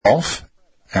golf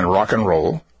and rock and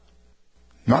roll.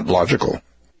 Not logical,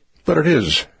 but it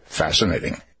is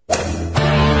fascinating.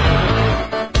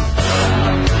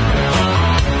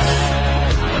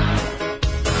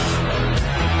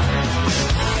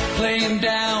 Laying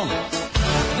down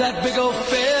that big old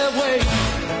fairway.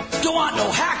 Don't want no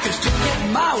hackers to get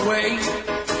in my way.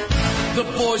 The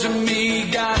boys and me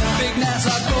got a big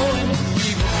NASA going.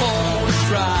 We were born to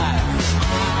drive.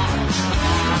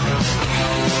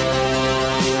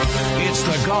 It's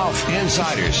the Golf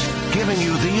Insiders, giving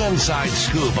you the inside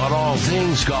scoop on all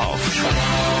things golf.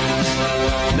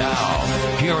 Now,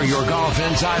 here are your Golf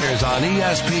Insiders on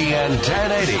ESPN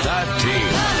 1080. The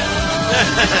Team.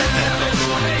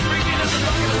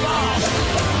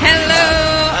 Hello,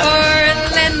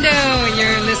 Orlando.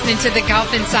 You're listening to the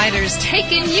Golf Insiders,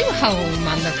 taking you home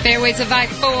on the fairways of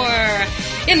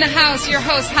I-4. In the house, your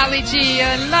host, Holly G,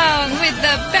 along with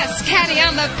the best caddy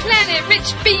on the planet,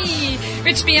 Rich B.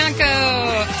 Rich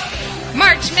Bianco.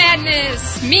 March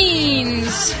Madness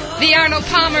means the Arnold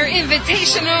Palmer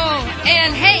Invitational.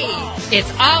 And hey,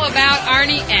 it's all about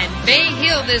Arnie and Bay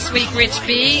Hill this week, Rich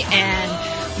B.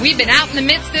 And we've been out in the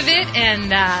midst of it,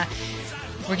 and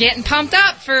we're getting pumped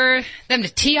up for them to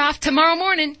tee off tomorrow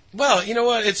morning. Well, you know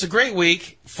what? It's a great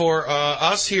week for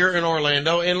us here in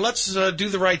Orlando, and let's do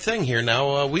the right thing here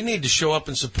now. We need to show up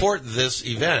and support this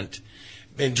event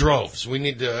in droves. We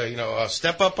need to,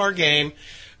 step up our game.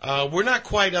 We're not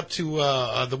quite up to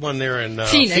the one there in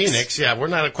Phoenix. Yeah, we're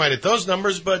not quite at those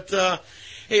numbers, but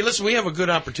hey, listen, we have a good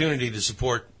opportunity to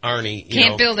support Arnie.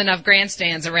 Can't build enough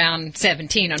grandstands around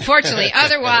 17, unfortunately.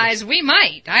 Otherwise, we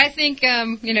might. I think,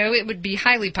 it would be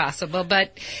highly possible,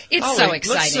 but it's so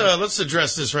exciting. Let's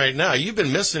address this right now. You've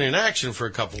been missing in action for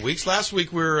a couple of weeks. Last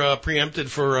week we were preempted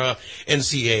for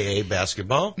NCAA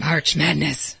basketball. March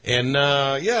Madness. And,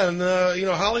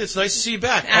 Holly, it's nice to see you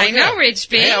back. I know, Rich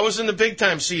B. Hey, I was in the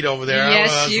big-time seat over there.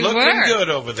 Yes, I was you looking were. good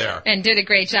over there. And did a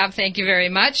great job. Thank you very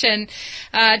much. And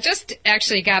just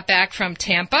actually got back from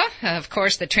Tampa. Of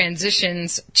course, the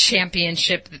Transitions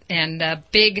Championship, and a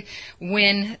big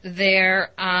win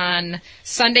there on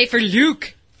Sunday for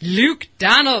Luke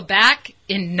Donald, back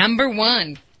in number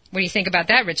 1. What do you think about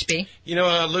that, Rich B?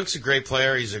 Luke's a great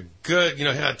player. He's a good,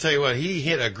 I'll tell you what, he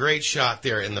hit a great shot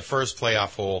there in the first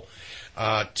playoff hole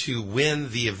to win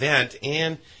the event,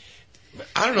 and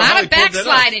I don't know how he pulled that off. A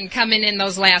lot of backsliding coming in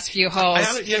those last few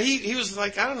holes. He was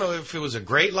like, I don't know if it was a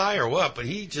great lie or what, but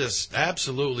he just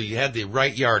absolutely had the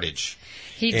right yardage.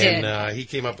 He did. And he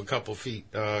came up a couple feet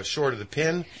short of the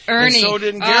pin. Ernie. And so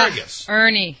did Garrigus.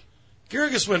 Ernie.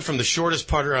 Garrigus went from the shortest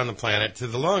putter on the planet to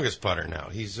the longest putter now.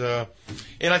 He's and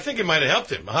I think it might have helped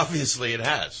him. Obviously, it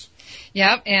has.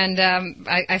 Yep, and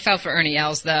I felt for Ernie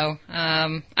Els, though.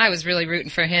 I was really rooting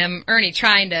for him. Ernie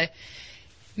trying to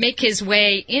make his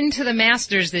way into the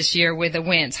Masters this year with a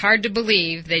win. It's hard to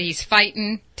believe that he's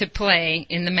fighting to play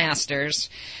in the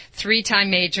Masters. 3-time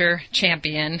major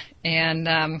champion. And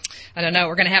I don't know,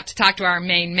 we're going to have to talk to our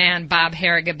main man, Bob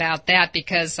Harig, about that,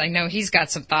 because I know he's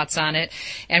got some thoughts on it.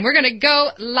 And we're going to go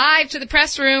live to the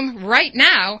press room right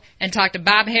now and talk to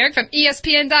Bob Harig from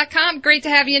ESPN.com. Great to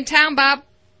have you in town, Bob.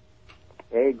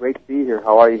 Hey, great to be here.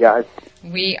 How are you guys?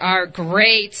 We are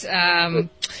great.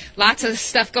 Lots of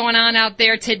stuff going on out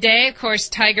there today. Of course,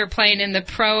 Tiger playing in the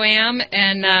Pro-Am,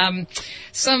 and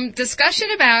some discussion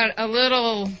about a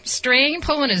little strain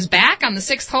pulling his back on the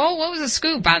 6th hole. What was the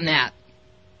scoop on that?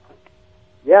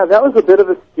 Yeah, that was a bit of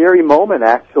a scary moment,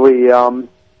 actually. I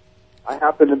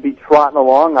happened to be trotting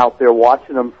along out there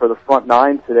watching him for the front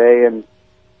 9 today, and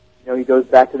he goes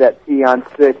back to that tee on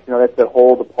 6. That's that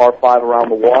hole, the par 5 around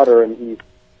the water, and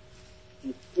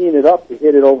he's teeing it up to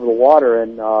hit it over the water,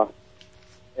 and all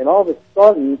of a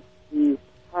sudden he's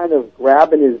kind of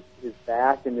grabbing his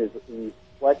back and he's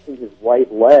flexing his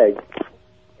right leg,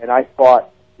 and I thought,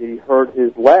 did he hurt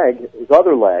his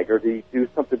other leg, or did he do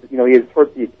something? He had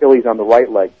hurt the Achilles on the right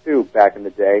leg too back in the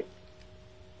day,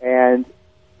 and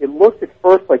it looked at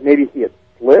first like maybe he had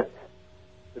slipped,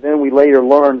 but then we later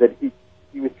learned that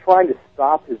he was trying to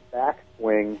stop his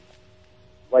backswing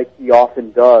like he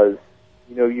often does.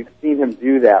 You've seen him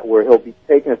do that, where he'll be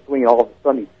taking a swing and all of a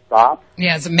sudden he stops.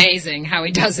 Yeah, it's amazing how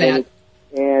he does that.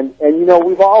 And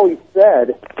we've always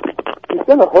said he's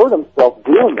going to hurt himself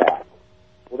doing that.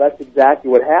 Well, that's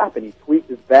exactly what happened. He tweaked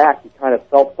his back. He kind of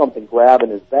felt something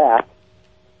grabbing his back.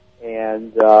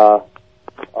 And,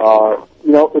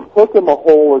 it took him a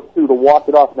hole or two to walk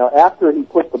it off. Now, after he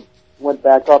went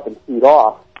back up and teed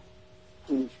off,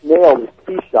 he nailed his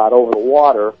tee shot over the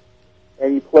water,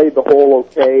 and he played the hole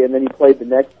okay, and then he played the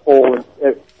next hole.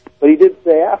 But he did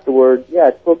say afterward,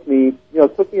 it took me a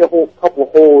couple of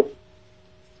holes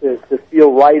to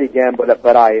feel right again,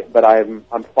 but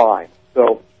I'm fine.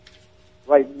 So,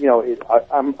 right,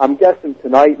 I'm guessing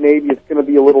tonight maybe it's going to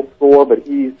be a little sore, but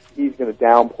he's going to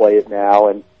downplay it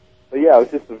now. But yeah, it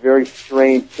was just a very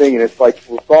strange thing, and it's like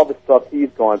with all the stuff he's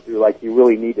gone through, like he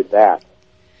really needed that.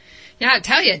 Yeah, I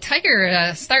tell you,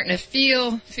 Tiger starting to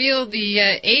feel the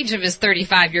age of his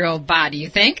 35-year-old body. You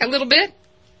think a little bit?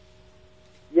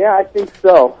 Yeah, I think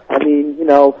so. I mean,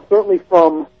 certainly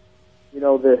from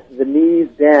the knees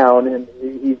down, and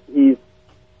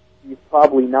he's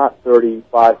probably not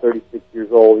 35, 36 years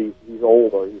old. He's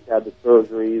older. He's had the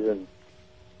surgeries, and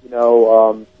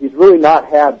he's really not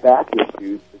had back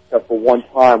issues except for one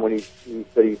time when he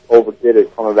said he overdid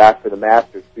it coming back for the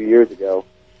Masters 2 years ago.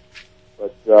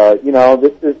 But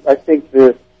this is, I think,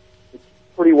 it's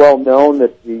pretty well known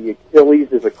that the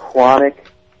Achilles is a chronic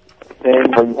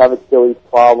thing. When you have Achilles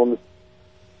problems,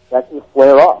 that can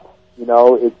flare up.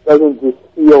 It doesn't just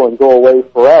heal and go away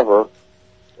forever.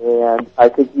 And I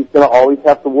think he's going to always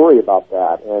have to worry about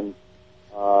that. And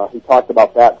he talked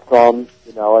about that some.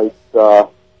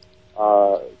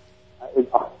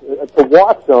 To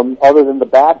watch him, other than the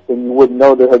back thing, you wouldn't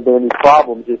know there had been any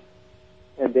problem just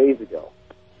 10 days ago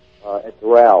at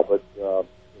Doral. But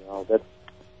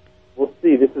we'll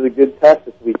see. This is a good test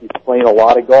this week. He's playing a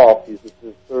lot of golf. This is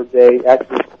his third day,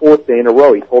 actually his fourth day in a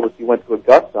row. He told us he went to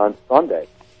Augusta on Sunday.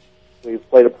 So he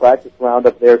played a practice round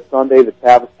up there Sunday, the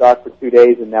Tavistock for 2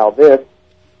 days, and now this.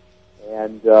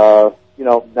 And,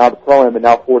 now the Pro-Am, and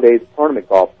now 4 days tournament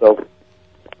golf. So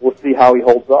we'll see how he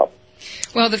holds up.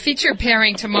 Well, the feature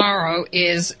pairing tomorrow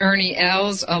is Ernie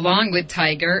Els along with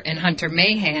Tiger and Hunter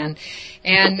Mahan.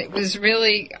 And it was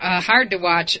really hard to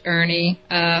watch Ernie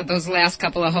those last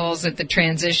couple of holes at the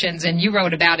transitions, and you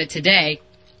wrote about it today.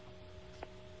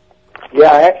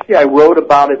 Yeah, actually I wrote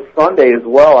about it Sunday as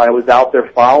well. I was out there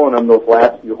following him those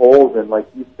last few holes, and like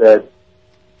you said,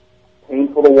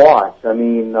 painful to watch. I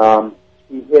mean,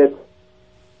 he hit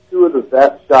two of the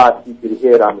best shots he could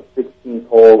hit on the 16th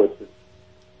hole, which is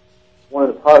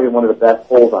probably one of the best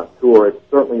holes on tour. It's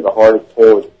certainly the hardest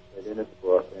hole at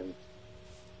Innisbrook, and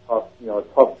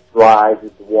tough drive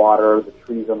with the water, the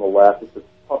trees on the left. It's a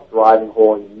tough driving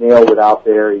hole. He nailed it out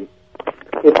there. He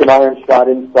hit an iron shot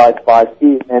inside 5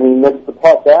 feet, and he missed the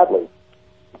putt badly.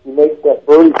 If he makes that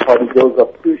birdie putt, he goes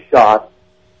up 2 shots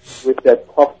with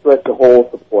that tough stretch of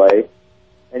holes to play,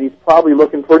 and he's probably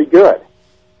looking pretty good.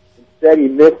 Instead, he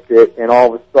missed it, and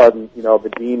all of a sudden, the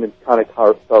demons kind of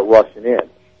start rushing in.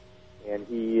 And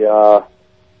he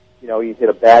hit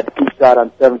a bad 2 shot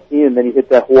on 17, and then he hit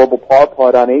that horrible par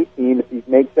putt on 18. If he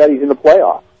makes that, he's in the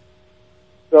playoffs.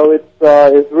 So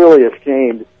it's really a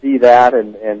shame to see that,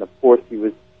 and of course he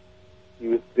was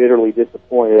bitterly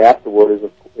disappointed afterward,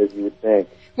 as you would think.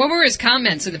 What were his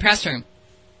comments in the press room?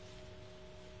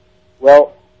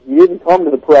 Well, he didn't come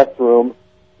to the press room.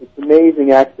 It's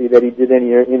amazing, actually, that he did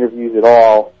any interviews at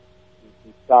all.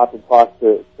 He stopped and talked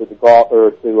to the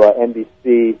golfer, to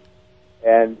NBC,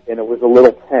 and it was a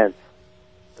little tense.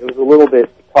 It was a little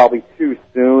bit probably too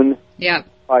soon. Yeah.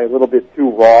 Probably a little bit too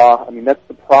raw. I mean, that's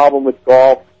the problem with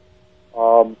golf.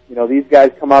 These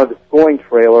guys come out of the scoring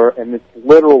trailer, and it's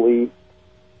literally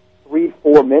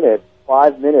 3-4 minutes,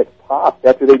 5 minutes tops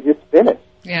after they just finished.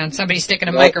 Yeah, and somebody's sticking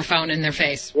a microphone in their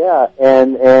face. Yeah,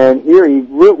 and here he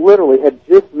literally had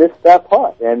just missed that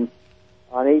putt, and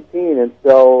on 18, and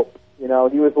so, he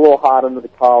was a little hot under the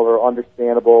collar,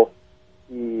 understandable.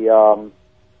 He, a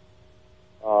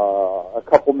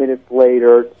couple minutes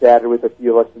later, chatted with a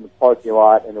few of us in the parking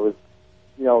lot, and it was,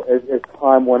 as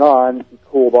time went on, he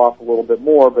cooled off a little bit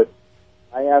more, but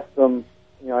I asked him,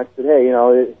 I said,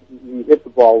 hey, he hit the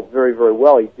ball very, very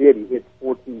well. He did. He hit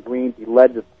 14 greens. He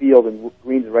led the field in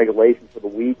greens and regulation for the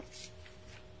week.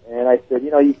 And I said,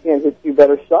 you can't hit 2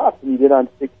 better shots than you did on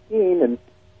 16. And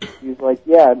he was like,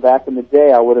 yeah, back in the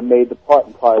day, I would have made the putt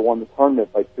and probably won the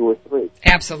tournament by 2 or 3.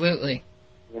 Absolutely.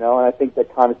 And I think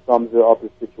that kind of sums up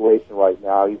his situation right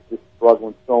now. He's just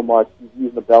struggling so much. He's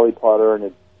using a belly putter, and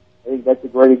I think that's a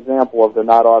great example of they're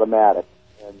not automatic.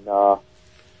 And,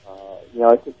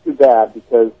 it's just too bad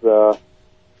because it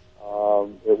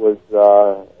was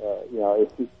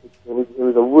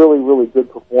a really, really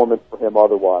good performance for him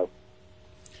otherwise.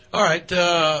 All right.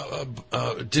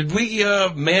 Did we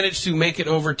manage to make it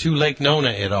over to Lake Nona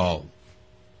at all?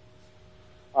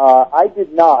 I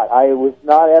did not. I was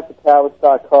not at the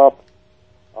Tavistock Cup.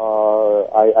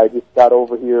 I just got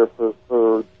over here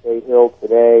for Bay Hill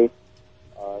today.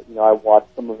 I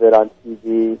watched some of it on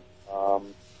TV.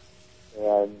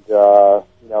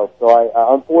 So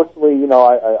I unfortunately,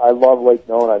 I love Lake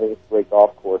Nona. I think it's a great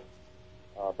golf course.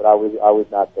 But I was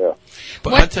not there.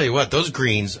 But I tell you what, those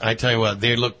greens,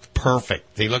 they looked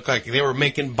perfect. They looked like they were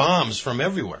making bombs from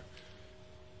everywhere.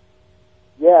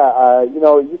 Yeah,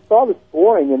 you saw the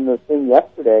scoring in the thing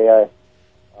yesterday.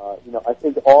 I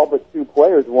think all but two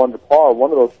players were under par.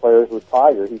 One of those players was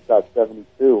Tiger. He shot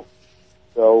 72.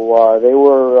 So they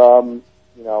were,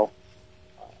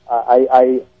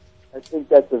 I think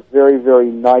that's a very, very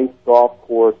nice golf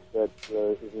course that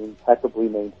is impeccably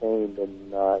maintained,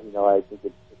 and I think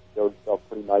it showed itself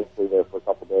pretty nicely there for a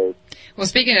couple of days. Well,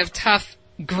 speaking of tough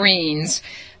greens,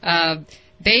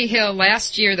 Bay Hill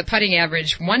last year, the putting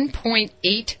average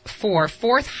 1.84,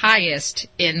 fourth highest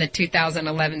in the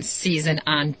 2011 season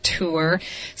on tour.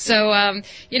 So, a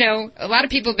lot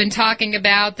of people have been talking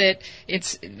about that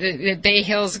that Bay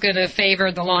Hill's going to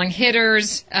favor the long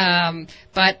hitters,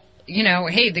 but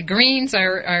hey, the greens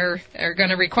are going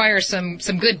to require some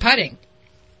good putting.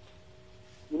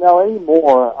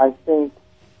 Anymore, I think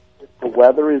if the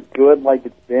weather is good like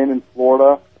it's been in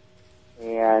Florida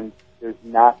and there's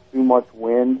not too much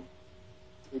wind,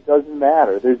 it doesn't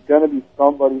matter. There's going to be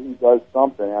somebody who does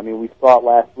something. I mean, we saw it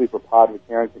last week where Padraig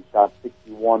Harrington shot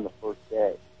 61 the first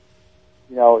day.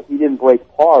 He didn't break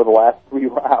par the last 3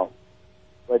 rounds.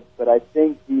 But I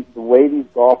think the way these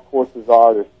golf courses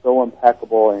are, they're so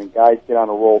impeccable, and guys get on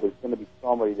a roll, there's going to be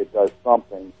somebody that does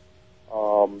something.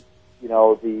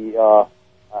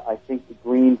 I think the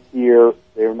greens here,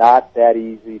 they're not that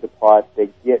easy to putt. They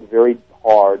get very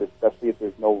hard, especially if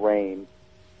there's no rain.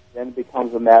 Then it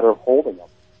becomes a matter of holding them.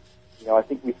 I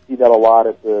think we see that a lot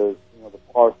at the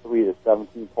par 3, the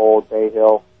 17th hole at Bay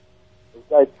Hill. Those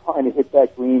guys trying to hit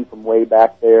that green from way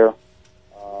back there,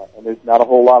 and there's not a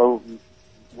whole lot of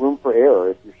room for error.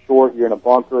 If you're short, you're in a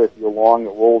bunker. If you're long, it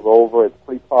rolls over. It's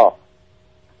pretty tough.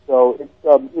 So it's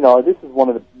this is one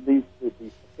of these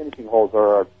finishing holes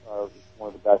are one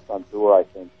of the best on tour, I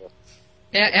think.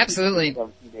 Yeah, absolutely.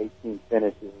 17-18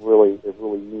 finish is really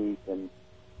neat, and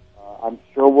I'm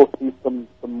sure we'll see some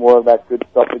more of that good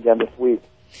stuff again this week.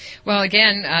 Well,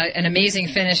 again, an amazing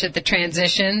finish at the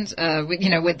Transitions.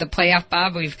 With the playoff,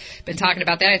 Bob, we've been talking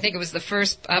about that. I think it was the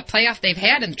first playoff they've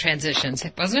had in the Transitions,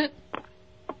 wasn't it?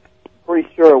 Pretty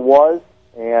sure it was,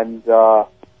 and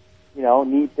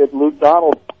neat that Luke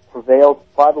Donald prevailed.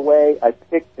 By the way, I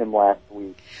picked him last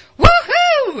week.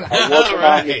 Woohoo! All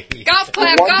right. Golf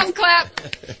clap.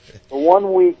 The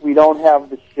 1 week we don't have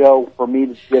the show for me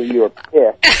to give you a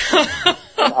pick,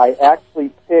 and I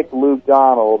actually picked Luke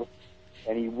Donald,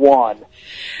 and he won.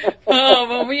 Oh,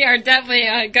 well, we are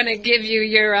definitely going to give you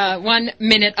your 1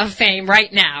 minute of fame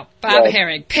right now. Bob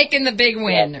Herring, picking the big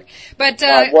win. Yeah. But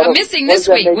I'm missing this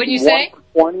week, wouldn't you say?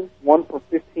 1 for 20, 1 for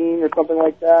 15 or something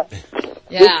like that.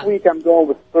 Yeah. This week I'm going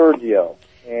with Sergio,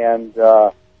 and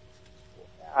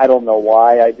I don't know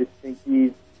why. I just think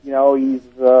he's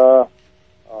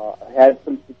had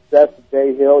some success at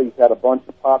Bay Hill. He's had a bunch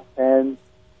of top tens.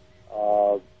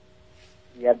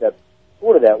 He had that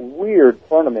weird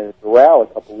tournament at Doral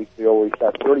a couple weeks ago where he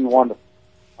shot 31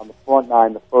 on the front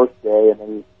nine the first day,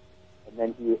 and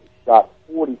then he shot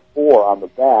 44 on the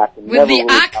back. And with the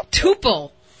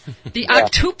octuple,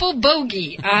 octuple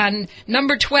bogey on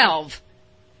number 12.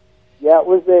 Yeah, it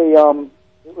was a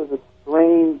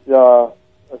strange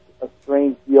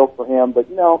deal for him, but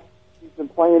he's been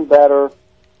playing better.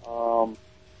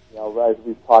 As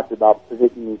we've talked about,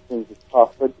 predicting these things is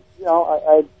tough, but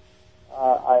I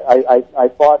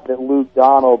thought that Luke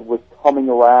Donald was coming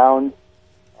around.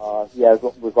 He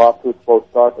was off to a slow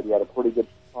start, but he had a pretty good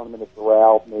tournament at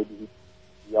Doral. Maybe he'd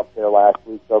be up there last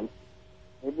week. So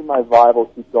maybe my vibe will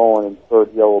keep going, and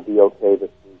Sergio will be okay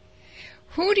this week.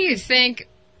 Who do you think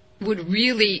would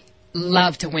really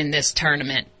love to win this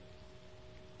tournament?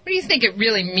 What do you think it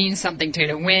really means something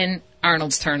to win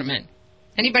Arnold's tournament?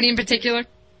 Anybody in particular?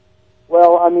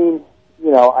 Well, I mean,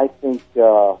 I think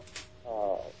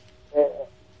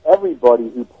everybody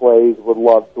who plays would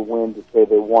love to win to say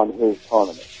they won his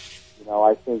tournament.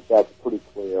 I think that's pretty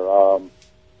clear.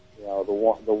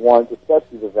 The ones,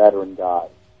 especially the veteran guys,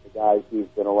 the guys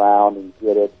who've been around and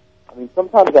get it. I mean,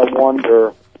 sometimes I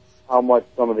wonder how much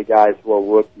some of the guys who are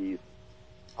rookies,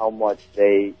 how much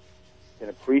they can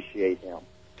appreciate him.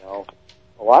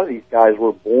 A lot of these guys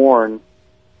were born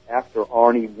after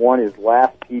Arnie won his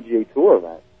last PGA Tour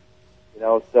event.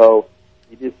 So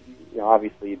you just,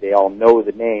 obviously they all know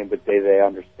the name, but they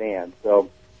understand. So,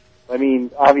 I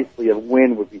mean, obviously a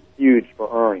win would be huge for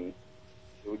Ernie.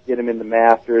 It would get him in the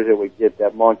Masters. It would get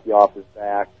that monkey off his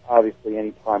back. Obviously,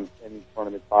 any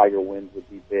tournament Tiger wins would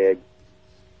be big.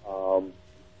 How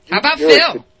about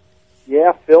Phil?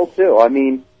 Yeah, Phil too. I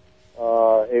mean,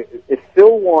 if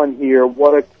Phil won here,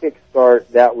 what a kickstart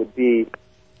that would be.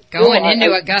 Going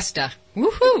into Augusta.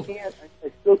 Woohoo! I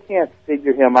still can't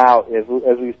figure him out. As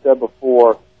we've said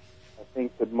before, I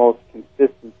think the most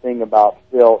consistent thing about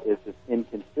Phil is his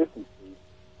inconsistency.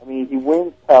 I mean, he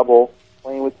wins Pebble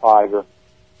playing with Tiger.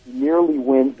 He nearly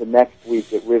wins the next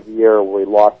week at Riviera where he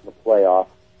lost in the playoffs.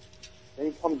 Then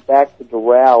he comes back to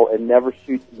Doral and never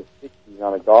shoots in the 60s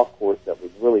on a golf course that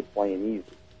was really playing easy.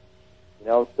 You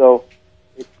know, so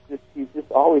it's just, he's just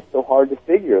always so hard to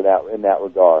figure that in that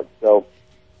regard. So,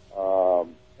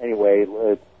 anyway,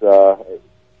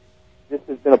 this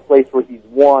has been a place where he's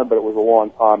won, but it was a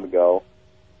long time ago.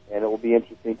 And it will be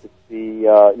interesting to see,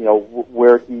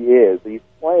 where he is. He's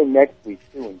playing next week,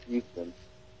 too, in Houston.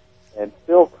 And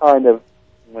Phil kind of,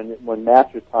 when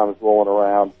Masters time is rolling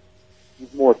around,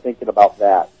 he's more thinking about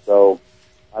that. So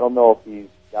I don't know if he's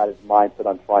got his mindset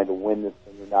on trying to win this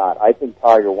thing or not. I think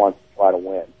Tiger wants to try to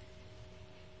win.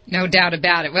 No doubt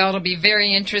about it. Well, it'll be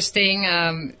very interesting.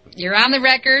 You're on the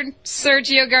record,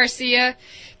 Sergio Garcia.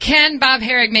 Can Bob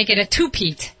Harig make it a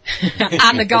two-peat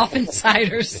on the Golf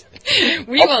Insiders?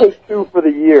 I'll take 2 for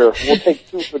the year. We'll take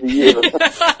 2 for the year.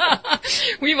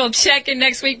 We will check in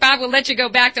next week. Bob, we'll let you go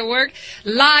back to work.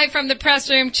 Live from the press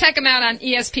room. Check him out on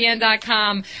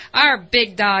ESPN.com. Our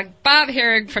big dog, Bob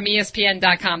Harig from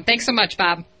ESPN.com. Thanks so much,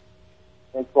 Bob.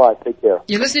 Thanks a lot. Take care.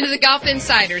 You're listening to the Golf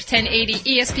Insiders,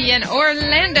 1080 ESPN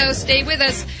Orlando. Stay with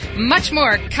us. Much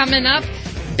more coming up.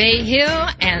 Bay Hill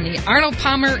and the Arnold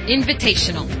Palmer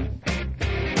Invitational.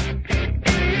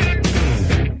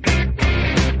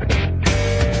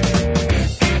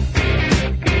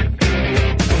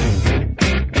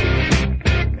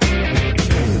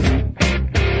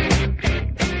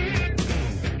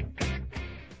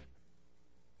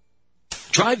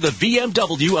 Drive the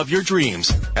BMW of your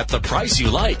dreams at the price you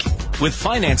like with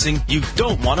financing you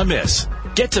don't want to miss.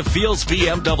 Get to Fields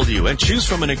BMW and choose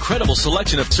from an incredible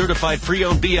selection of certified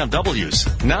pre-owned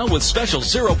BMWs. Now with special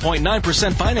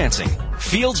 0.9% financing.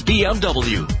 Fields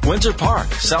BMW, Winter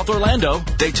Park, South Orlando,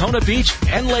 Daytona Beach,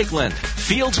 and Lakeland.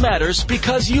 Fields matters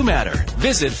because you matter.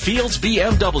 Visit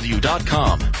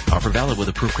fieldsbmw.com. Offer valid with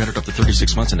approved credit up to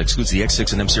 36 months and excludes the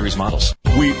X6 and M Series models.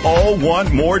 We all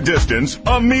want more distance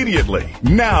immediately.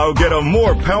 Now get a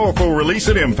more powerful release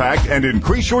and impact and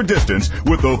increase your distance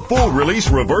with the full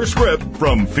release reverse grip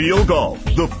from Field Golf.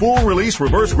 The full release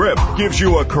reverse grip gives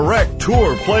you a correct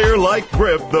tour player-like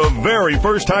grip the very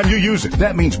first time you use it.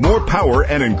 That means more power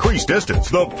and increased distance.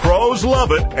 The pros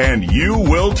love it, and you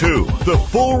will too. The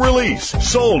full release,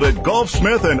 sold at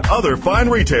Golfsmith and other fine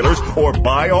retailers, or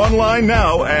buy online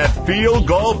now at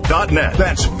fieldgolf.net.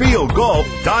 That's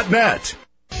fieldgolf.net.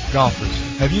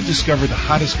 Golfers, have you discovered the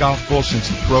hottest golf ball since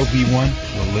the Pro V1?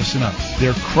 Well, listen up.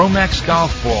 They're Chromax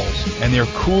golf balls, and they're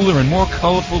cooler and more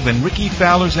colorful than Ricky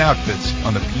Fowler's outfits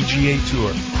on the PGA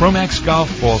Tour. Chromax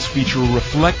golf balls feature a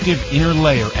reflective inner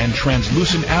layer and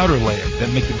translucent outer layer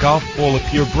that make the golf ball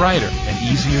appear brighter and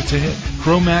easier to hit.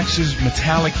 Chromax's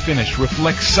metallic finish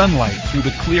reflects sunlight through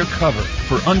the clear cover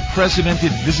for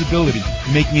unprecedented visibility,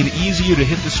 making it easier to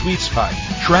hit the sweet spot,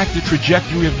 track the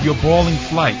trajectory of your ball in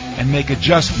flight, and make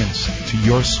adjustments to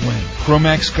your swing.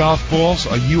 Chromax golf balls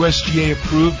are USGA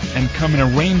approved and come in a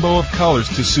rainbow of colors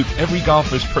to suit every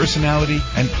golfer's personality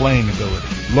and playing ability.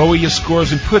 Lower your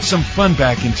scores and put some fun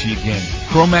back into your game.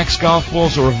 Chromax golf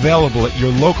balls are available at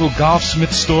your local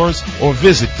Golfsmith stores or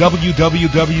visit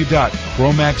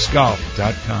www.chromaxgolf.com.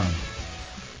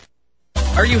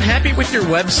 Are you happy with your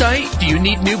website? Do you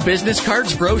need new business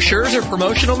cards, brochures, or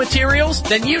promotional materials?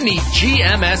 Then you need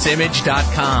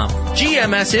GMSimage.com.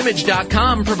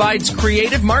 GMSimage.com provides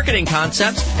creative marketing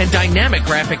concepts and dynamic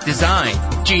graphic design.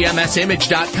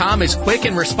 GMSimage.com is quick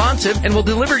and responsive and will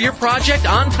deliver your project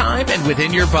on time and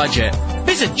within your budget.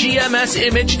 Visit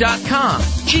GMSimage.com.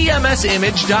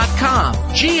 GMSimage.com.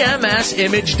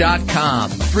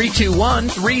 GMSimage.com.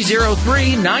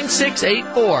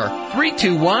 321-303-9684.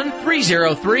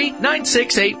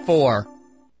 321-303-9684.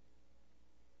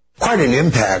 Quite an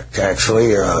impact,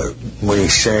 actually, when he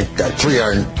sank that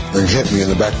 3-iron and hit me in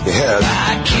the back of the head.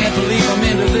 I can't believe I'm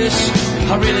into this.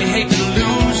 I really hate to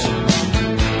lose.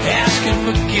 Asking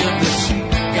forgiveness.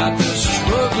 Got the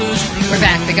struggler's blues. We're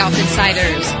back, the Golf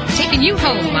Insiders, taking you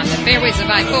home on the fairways of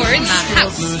I-4 in my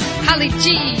house. Holly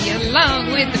G,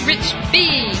 along with Rich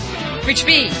B. Rich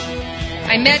B,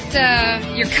 I met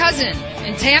your cousin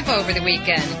in Tampa over the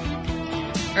weekend.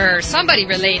 Or somebody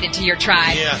related to your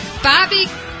tribe. Yeah. Bobby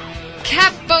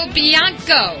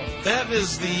Capobianco. That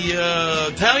is the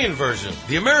Italian version.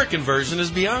 The American version is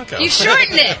Bianco. You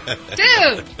shortened it.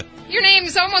 Dude, your name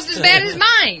is almost as bad as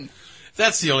mine.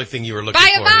 That's the only thing you were looking By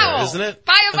a for vowel. here, isn't it?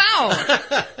 By a vowel.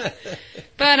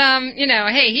 But,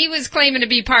 hey, he was claiming to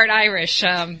be part Irish.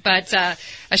 But a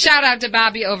shout-out to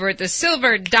Bobby over at the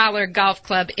Silver Dollar Golf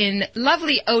Club in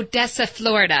lovely Odessa,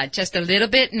 Florida, just a little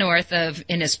bit north of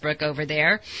Innisbrook over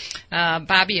there.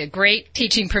 Bobby, a great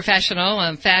teaching professional.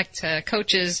 In fact,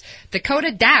 coaches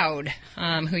Dakota Dowd,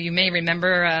 who you may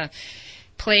remember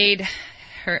played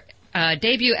her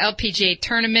debut LPGA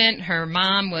tournament. Her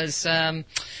mom was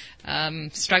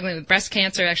struggling with breast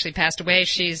cancer, actually passed away.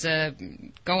 She's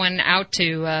going out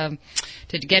to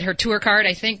get her tour card,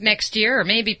 I think, next year or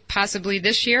maybe possibly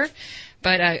this year.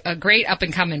 But a great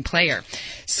up-and-coming player.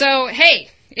 So, hey,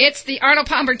 it's the Arnold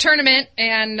Palmer Tournament,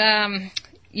 and,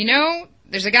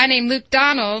 there's a guy named Luke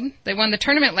Donald that won the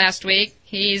tournament last week.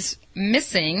 He's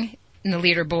missing in the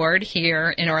leaderboard here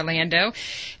in Orlando.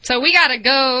 So we got to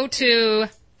go to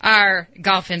our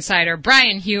golf insider,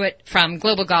 Brian Hewitt from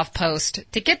Global Golf Post,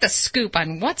 to get the scoop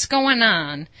on what's going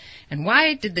on and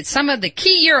why did some of the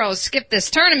key Euros skip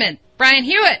this tournament. Brian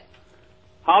Hewitt.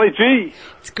 Holly G.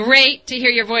 It's great to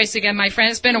hear your voice again, my friend.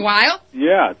 It's been a while.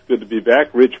 Yeah, it's good to be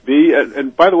back. Rich B.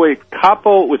 And by the way,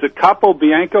 was it Capo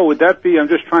Bianco? Would that be, I'm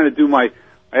just trying to do I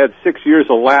had 6 years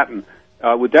of Latin.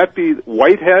 Would that be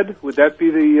Whitehead? Would that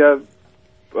be the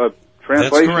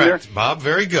translation? That's correct, there? Bob.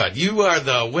 Very good. You are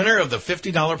the winner of the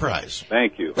 $50 prize.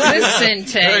 Thank you. Listen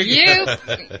to you.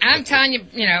 I'm telling you,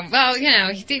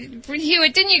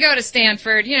 Hewitt, didn't you go to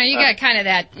Stanford? You got kind of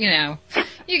that, you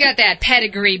got that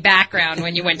pedigree background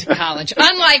when you went to college.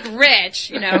 Unlike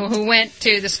Rich, who went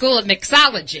to the School of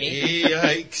Mixology.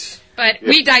 Yikes. But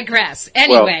we digress.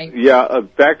 Anyway. Well,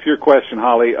 back to your question,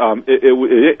 Holly.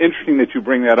 It's interesting that you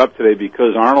bring that up today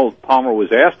because Arnold Palmer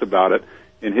was asked about it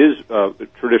in his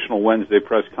traditional Wednesday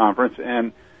press conference,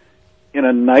 and in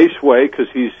a nice way, because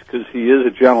he is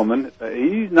a gentleman,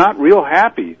 he's not real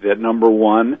happy that number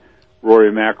one,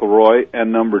 Rory McIlroy,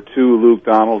 and number two, Luke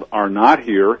Donald, are not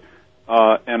here,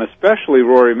 and especially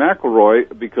Rory McIlroy,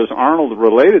 because Arnold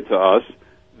related to us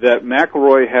that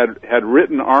McIlroy had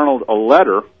written Arnold a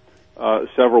letter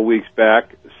several weeks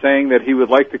back saying that he would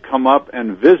like to come up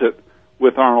and visit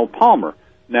with Arnold Palmer.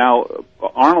 Now,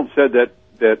 Arnold said that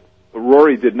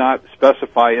Rory did not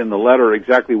specify in the letter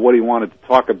exactly what he wanted to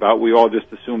talk about. We all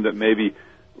just assumed that maybe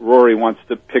Rory wants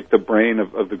to pick the brain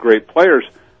of the great players.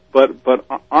 But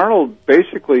Arnold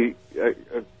basically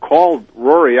called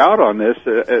Rory out on this,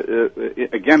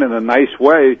 again in a nice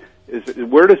way.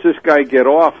 Where does this guy get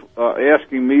off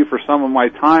asking me for some of my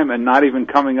time and not even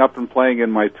coming up and playing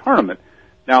in my tournament?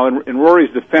 Now, in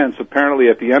Rory's defense, apparently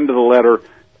at the end of the letter,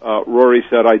 Rory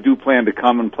said, I do plan to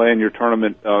come and play in your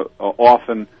tournament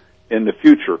often in the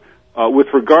future.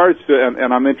 With regards to,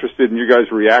 and I'm interested in your guys'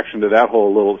 reaction to that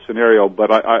whole little scenario, but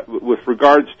with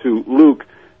regards to Luke,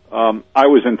 I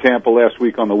was in Tampa last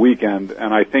week on the weekend,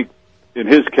 and I think in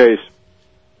his case,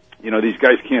 these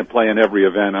guys can't play in every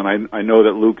event, and I know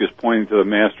that Luke is pointing to the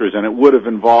Masters, and it would have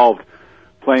involved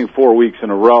playing 4 weeks in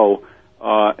a row,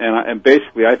 and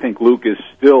basically I think Luke is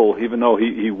still, even though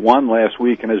he won last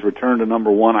week and has returned to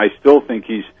number one, I still think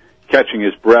he's catching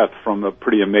his breath from a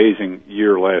pretty amazing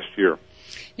year last year.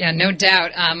 Yeah, no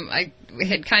doubt. I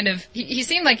had he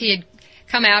seemed like he had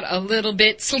come out a little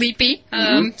bit sleepy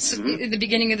at the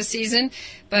beginning of the season,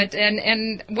 but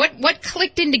and what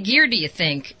clicked into gear, do you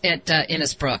think, at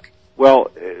Innisbrook?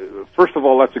 Well, first of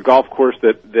all, that's a golf course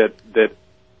that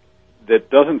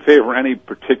doesn't favor any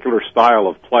particular style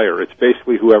of player. It's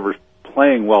basically whoever's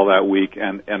playing well that week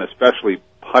and especially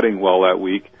putting well that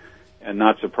week. And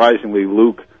not surprisingly,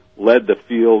 Luke led the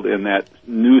field in that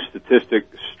new statistic,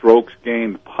 strokes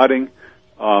gained putting.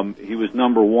 He was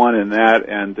number one in that.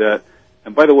 And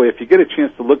by the way, if you get a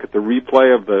chance to look at the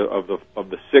replay of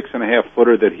the 6.5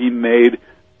 footer that he made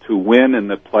to win in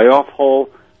the playoff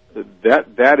hole,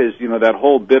 that is, that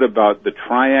whole bit about the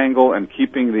triangle and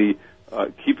keeping the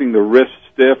wrists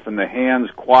stiff and the hands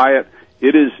quiet.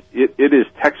 It is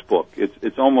textbook.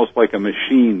 It's almost like a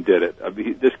machine did it.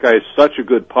 This guy is such a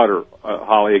good putter,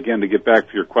 Holly. Again, to get back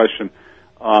to your question,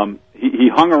 he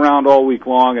hung around all week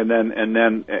long, and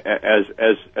then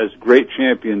as great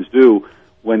champions do,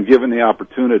 when given the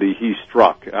opportunity, he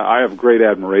struck. I have great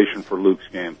admiration for Luke's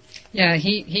game. Yeah,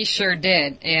 he sure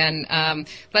did. And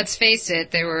let's face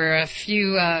it, there were a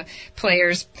few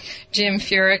players, Jim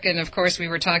Furyk, and of course we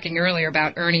were talking earlier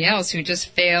about Ernie Els, who just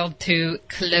failed to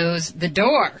close the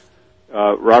door.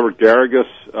 Robert Garrigus,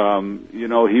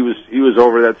 he was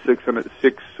over that 6,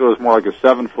 so it was more like a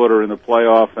 7-footer in the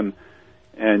playoff, and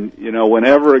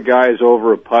whenever a guy is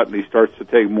over a putt and he starts to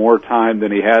take more time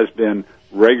than he has been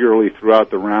regularly throughout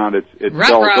the round, it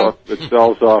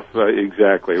sells off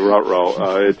exactly,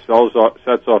 rut-row. It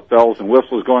sets off bells and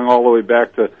whistles, going all the way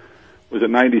back to was it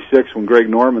 96 when Greg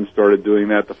Norman started doing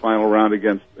that, the final round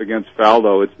against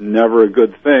Faldo. It's never a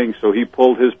good thing, so he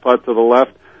pulled his putt to the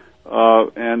left.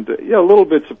 And a little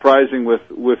bit surprising with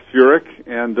Furyk.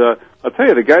 And I'll tell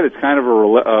you, the guy that's kind of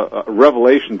a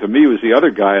revelation to me was the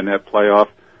other guy in that playoff.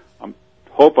 I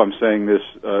hope I'm saying this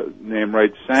name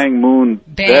right, Sang Moon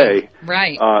Bae.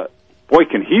 Right. Boy,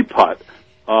 can he putt.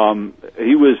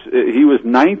 He was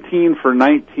 19 for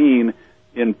 19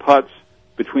 in putts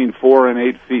between 4 and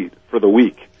 8 feet for the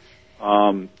week.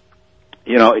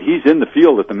 He's in the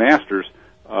field at the Masters,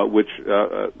 which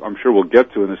I'm sure we'll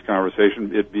get to in this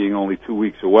conversation, it being only 2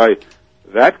 weeks away.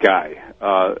 That guy,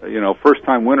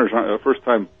 first-time winners,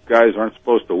 first-time guys aren't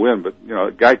supposed to win, but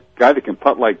a guy that can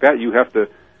putt like that, you have to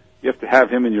have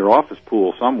him in your office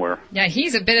pool somewhere. Yeah,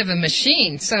 he's a bit of a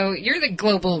machine. So you're the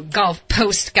Global Golf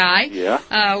Post guy. Yeah.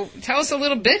 Tell us a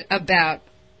little bit about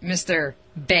Mr.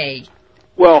 Bae.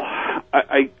 Well,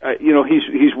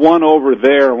 he's won over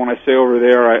there. When I say over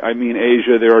there, I mean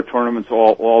Asia. There are tournaments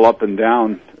all up and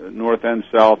down, north and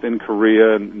south, in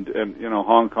Korea and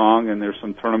Hong Kong, and there's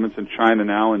some tournaments in China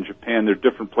now, and Japan. There are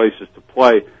different places to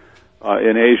play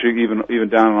in Asia, even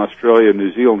down in Australia and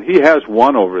New Zealand. He has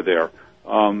won over there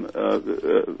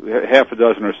half a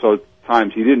dozen or so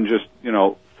times. He didn't just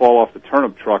fall off the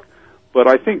turnip truck. But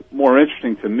I think more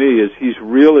interesting to me is he's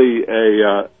really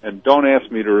and don't ask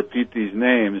me to repeat these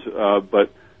names, but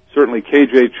certainly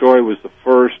KJ Choi was the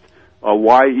first,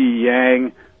 Y.E.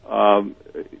 Yang,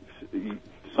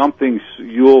 something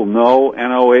you'll know,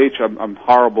 N-O-H, I'm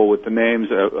horrible with the names,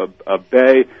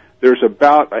 Bae. There's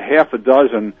about a half a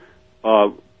dozen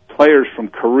players from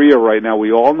Korea right now.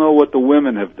 We all know what the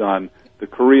women have done. The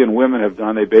Korean women have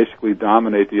done. They basically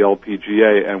dominate the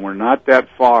LPGA, and we're not that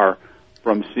far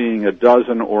from seeing a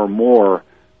dozen or more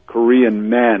Korean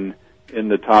men in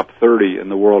the top 30 in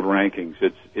the world rankings.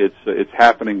 It's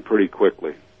happening pretty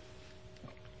quickly.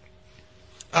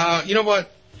 You know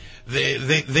what?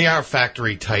 They are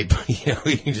factory type.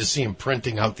 You can just see him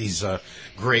printing out these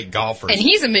great golfers. And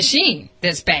he's a machine,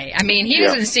 this Bae. I mean, he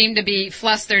doesn't seem to be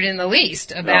flustered in the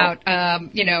least about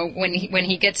when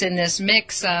he gets in this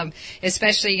mix,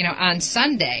 especially on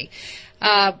Sunday.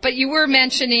 But you were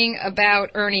mentioning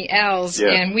about Ernie Els,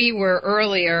 and we were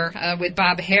earlier with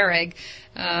Bob Herrig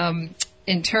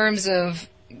in terms of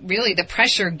really the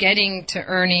pressure getting to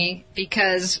Ernie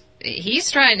because he's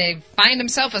trying to find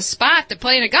himself a spot to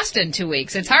play in Augusta in 2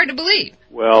 weeks. It's hard to believe.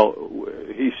 Well,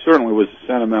 he certainly was a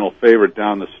sentimental favorite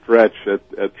down the stretch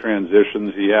at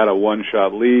transitions. He had a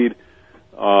one-shot lead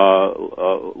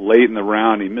late in the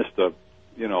round. He missed a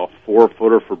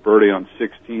 4-footer for birdie on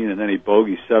 16, and then he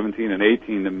bogeyed 17 and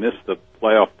 18 to miss the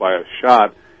playoff by a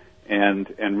shot, and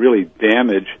really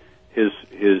damage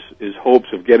his hopes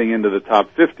of getting into the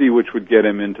top 50, which would get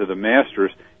him into the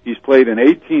Masters. He's played in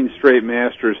 18 straight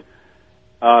Masters.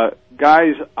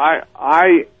 Guys,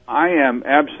 I am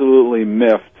absolutely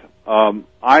miffed.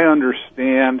 I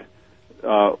understand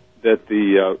that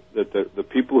the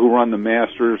people who run the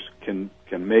Masters can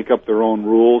make up their own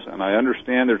rules, and I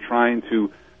understand they're trying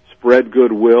to spread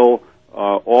goodwill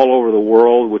all over the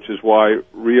world, which is why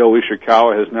Ryo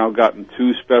Ishikawa has now gotten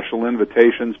 2 special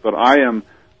invitations. But I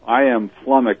am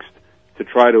flummoxed to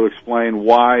try to explain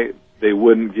why they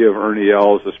wouldn't give Ernie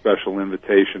Els a special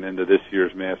invitation into this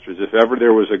year's Masters. If ever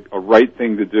there was a right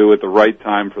thing to do at the right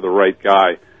time for the right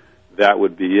guy, that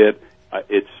would be it.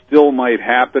 It still might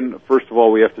happen. First of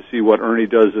all, we have to see what Ernie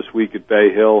does this week at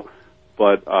Bay Hill.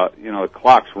 But, the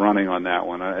clock's running on that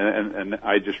one, and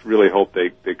I just really hope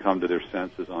they come to their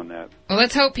senses on that. Well,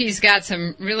 let's hope he's got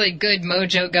some really good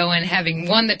mojo going, having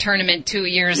won the tournament 2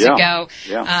 years ago.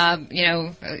 Yeah.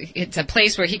 It's a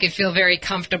place where he could feel very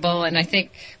comfortable, and I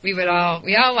think we all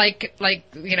like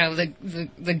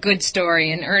the good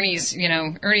story, and Ernie's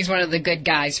one of the good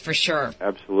guys for sure.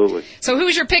 Absolutely. So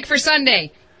who's your pick for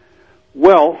Sunday?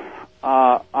 Well,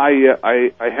 I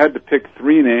had to pick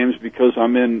 3 names because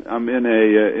I'm in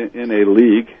a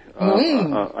league.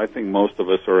 I think most of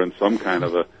us are in some kind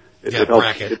of a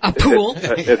pool.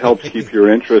 It helps keep your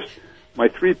interest. My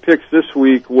 3 picks this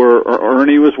week were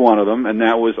Ernie was one of them, and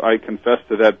that was, I confess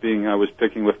to that being I was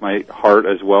picking with my heart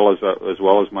as well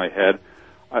as my head.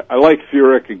 I like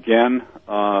Furyk again.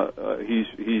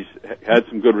 He's had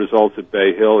some good results at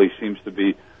Bay Hill. He seems to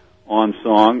be on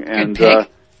song,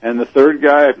 and the third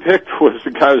guy I picked was the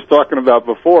guy I was talking about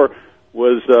before,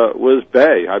 was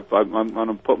Bae. I'm going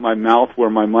to put my mouth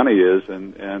where my money is,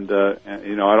 and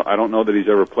I don't know that he's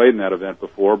ever played in that event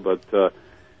before, but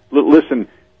listen,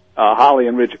 Holly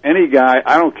and Rich, any guy,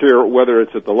 I don't care whether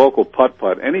it's at the local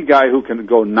putt-putt, any guy who can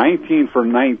go 19 for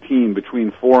 19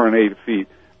 between 4 and 8 feet,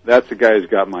 that's the guy who's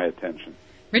got my attention.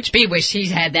 Rich B wished he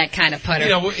had that kind of putter.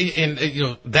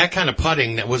 That kind of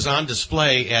putting that was on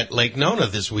display at Lake Nona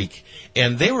this week,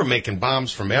 and they were making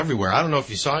bombs from everywhere. I don't know if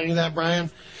you saw any of that, Brian,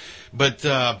 but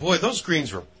boy, those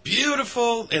greens were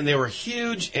beautiful, and they were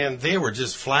huge, and they were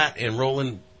just flat and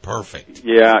rolling perfect.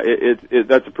 Yeah,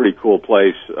 that's a pretty cool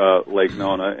place, Lake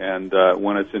Nona, and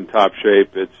when it's in top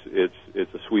shape, it's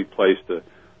a sweet place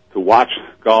to watch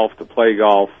golf, to play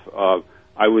golf.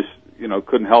 I was,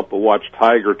 couldn't help but watch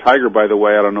Tiger. Tiger, by the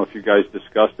way, I don't know if you guys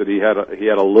discussed it. He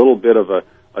had a little bit of a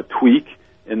tweak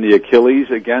in the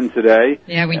Achilles again today.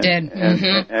 Yeah, we did.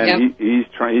 And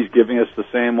he's giving us the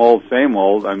same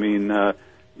old. I mean,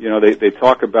 they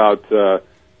talk about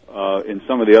in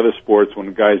some of the other sports when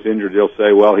a guy's injured, they'll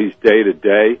say, well, he's day to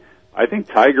day. I think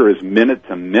Tiger is minute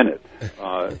to minute.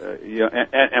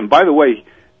 And by the way,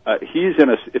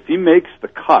 if he makes the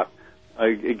cut.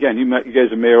 Again, you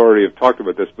guys may already have talked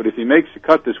about this, but if he makes the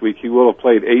cut this week, he will have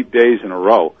played 8 days in a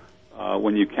row.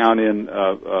 When you count in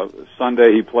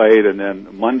Sunday he played, and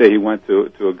then Monday he went to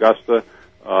Augusta.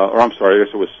 I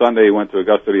guess it was Sunday he went to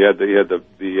Augusta. He had the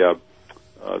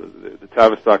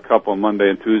Tavistock Cup on Monday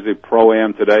and Tuesday,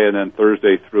 Pro-Am today, and then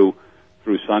Thursday through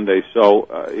Sunday. So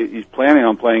he's planning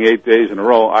on playing 8 days in a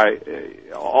row.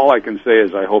 All I can say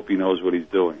is I hope he knows what he's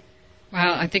doing.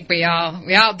 Well, I think we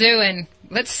all do, and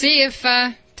let's see if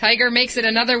Tiger makes it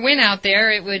another win out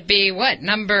there. It would be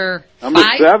number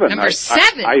 5? 7. Number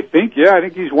 7. I think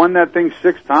he's won that thing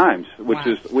 6 times,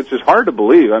 which is hard to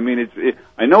believe. I mean,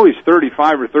 I know he's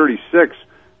 35 or 36,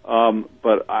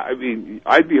 but I mean,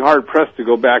 I'd be hard pressed to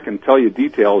go back and tell you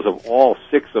details of all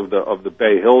 6 of the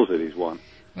Bay Hills that he's won.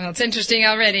 Well, it's interesting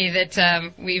already that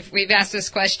we've asked this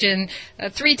question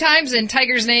 3 times, and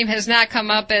Tiger's name has not come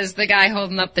up as the guy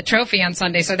holding up the trophy on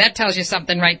Sunday. So that tells you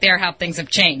something right there, how things have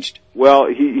changed. Well,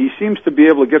 he seems to be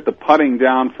able to get the putting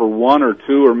down for 1 or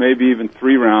 2 or maybe even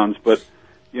 3 rounds. But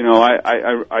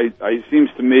I seems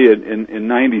to me in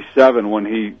 '97 when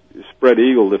he spread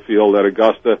eagle the field at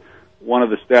Augusta, one of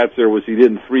the stats there was he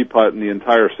didn't 3-putt in the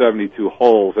entire 72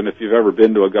 holes. And if you've ever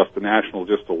been to Augusta National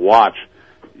just to watch,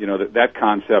 that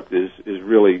concept is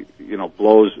really,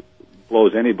 blows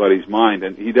anybody's mind.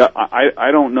 And I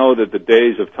don't know that the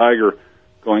days of Tiger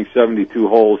going 72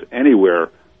 holes anywhere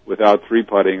without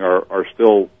 3-putting are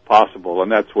still possible.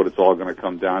 And that's what it's all going to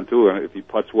come down to. And if he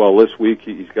putts well this week,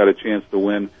 he's got a chance to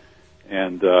win.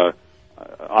 And,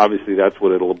 obviously that's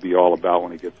what it'll be all about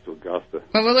when he gets to Augusta.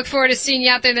 Well, we'll look forward to seeing you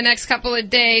out there the next couple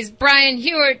of days. Brian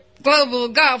Hewitt,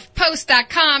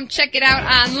 GlobalGolfPost.com. Check it out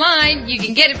online. You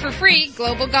can get it for free.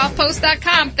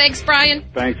 GlobalGolfPost.com. Thanks, Brian.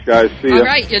 Thanks, guys. See ya. All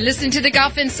right, you're listening to the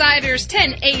Golf Insiders,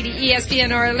 1080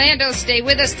 ESPN Orlando. Stay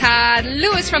with us. Todd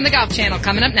Lewis from the Golf Channel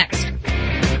coming up next.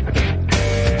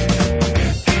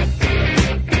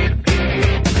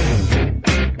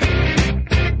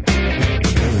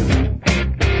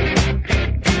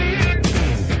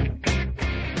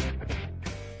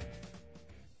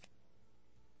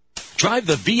 Drive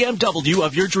the BMW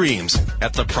of your dreams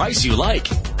at the price you like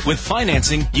with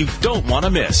financing you don't want to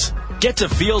miss. Get to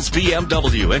Fields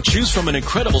BMW and choose from an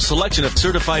incredible selection of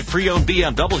certified pre-owned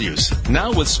BMWs.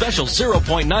 Now with special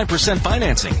 0.9%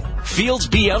 financing. Fields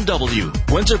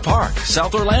BMW, Winter Park,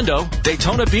 South Orlando,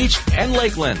 Daytona Beach, and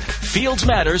Lakeland. Fields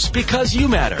matters because you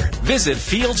matter. Visit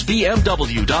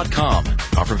fieldsbmw.com.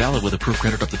 Offer valid with approved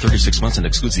credit up to 36 months and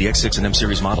excludes the X6 and M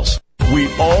Series models. We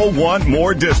all want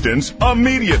more distance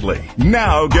immediately.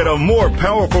 Now get a more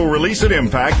powerful release and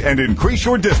impact and increase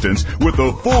your distance with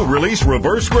the full release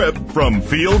reverse grip from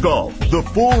Field Golf. The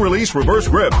full release reverse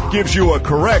grip gives you a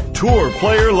correct tour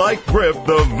player-like grip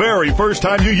the very first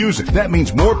time you use it. That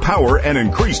means more power and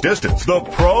increased distance. The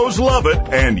pros love it,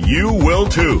 and you will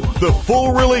too. The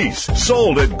full release,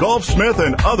 sold at Golfsmith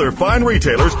and other fine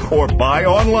retailers, or buy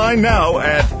online now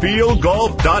at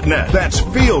fieldgolf.net. That's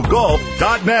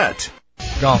fieldgolf.net.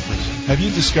 Golfers, have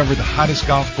you discovered the hottest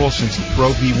golf ball since the Pro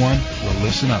V1? Well,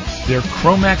 listen up. They're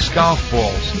Chromax golf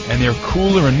balls, and they're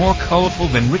cooler and more colorful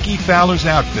than Ricky Fowler's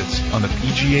outfits on the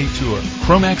PGA Tour.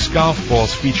 Chromax golf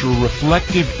balls feature a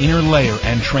reflective inner layer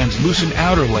and translucent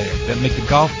outer layer that make the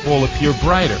golf ball appear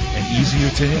brighter and easier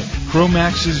to hit.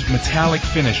 Chromax's metallic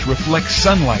finish reflects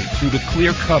sunlight through the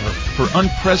clear cover for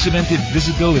unprecedented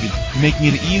visibility, making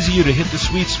it easier to hit the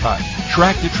sweet spot.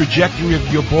 Track the trajectory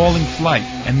of your ball in flight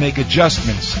and make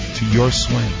adjustments to your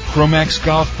swing. Chromax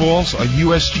golf balls are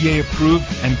USGA approved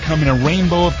and come in a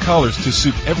rainbow of colors to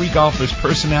suit every golfer's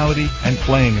personality and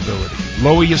playing ability.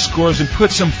 Lower your scores and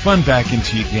put some fun back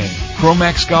into your game.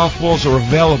 Chromax golf balls are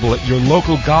available at your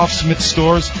local Golfsmith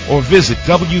stores or visit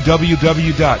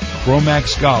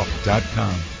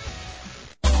www.chromaxgolf.com.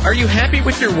 Are you happy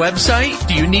with your website?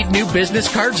 Do you need new business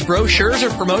cards, brochures, or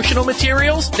promotional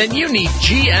materials? Then you need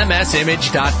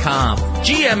GMSimage.com.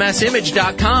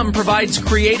 GMSimage.com provides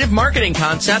creative marketing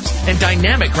concepts and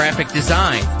dynamic graphic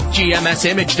design.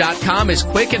 GMSimage.com is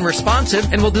quick and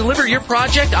responsive and will deliver your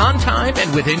project on time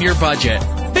and within your budget.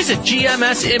 Visit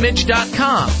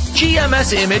GMSimage.com.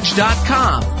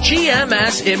 GMSimage.com.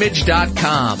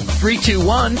 GMSimage.com.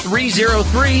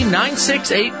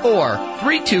 321-303-9684.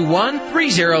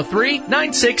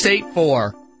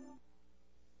 321-303-9684.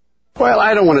 Well,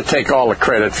 I don't want to take all the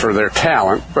credit for their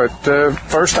talent, but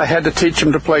first I had to teach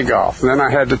them to play golf. Then I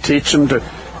had to teach them to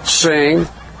sing,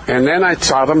 and then I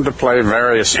taught them to play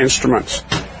various instruments,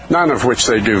 none of which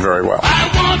they do very well.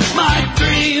 I want my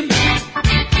dream.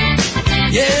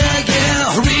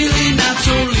 Yeah, really not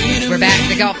so lean. We're back,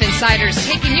 the Golf Insiders,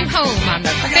 taking you home on the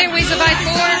fairways of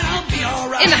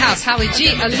I-4. In the house, Holly G,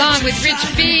 along with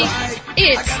Rich B.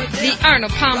 It's the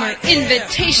Arnold Palmer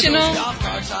Invitational.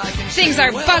 Things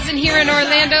are buzzing here in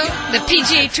Orlando, the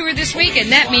PGA Tour this week,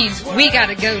 and that means we got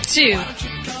to go to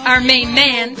our main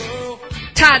man,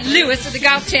 Todd Lewis of the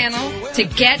Golf Channel, to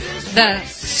get the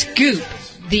scoop,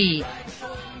 the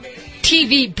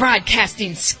TV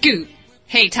broadcasting scoop.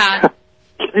 Hey, Todd.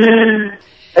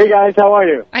 Hey guys, how are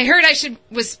you? I heard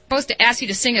was supposed to ask you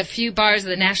to sing a few bars of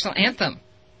the national anthem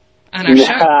on our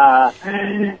show.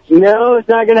 No, it's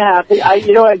not going to happen. It's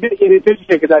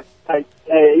interesting because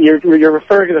you're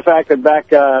referring to the fact that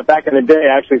back in the day,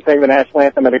 I actually sang the national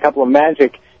anthem at a couple of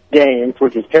Magic games,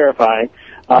 which is terrifying.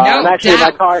 I'm actually in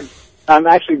my car. I'm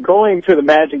actually going to the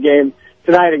Magic game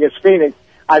tonight against Phoenix.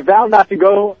 I vowed not to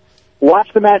go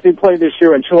watch the Magic play this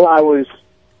year until I was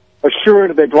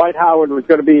assured that Dwight Howard was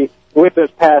going to be with us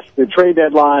past the trade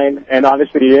deadline, and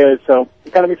obviously he is, so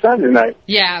I'm kind of excited tonight.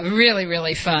 Yeah, really,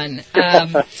 really fun.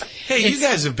 Hey, you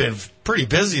guys have been pretty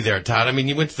busy there, Todd. I mean,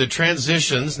 you went to the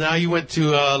transitions, now you went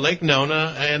to Lake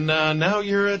Nona, and now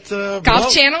you're at...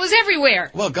 Golf Channel is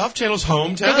everywhere. Well, Golf Channel's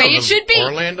hometown. The way it should be.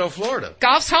 Orlando, Florida.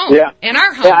 Golf's home, and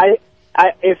our home. Yeah,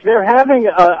 if they're having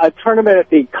a tournament at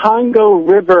the Congo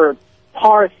River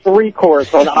par 3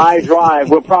 course on I-Drive,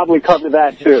 we'll probably cover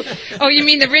that too. Oh, you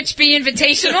mean the Rich B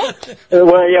Invitational?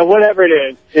 Well, yeah, whatever it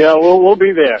is. We'll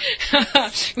be there.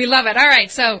 We love it. All right,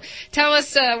 so tell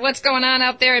us what's going on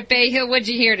out there at Bay Hill. What'd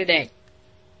you hear today?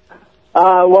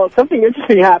 Well, something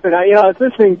interesting happened. I was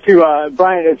listening to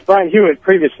Brian Hewitt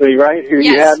previously, right? Who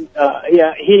yes.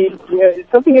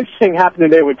 Something interesting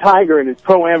happened today with Tiger in his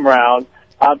Pro-Am round.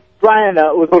 Brian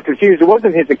was a little confused. It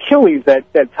wasn't his Achilles that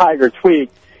Tiger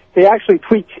tweaked. He actually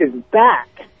tweaked his back.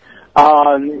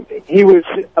 He was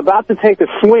about to take a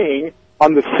swing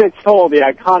on the 6th hole, the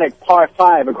iconic par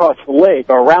 5 across the lake,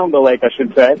 or around the lake, I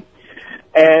should say.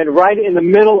 And right in the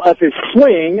middle of his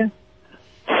swing,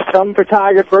 some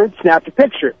photographer snapped a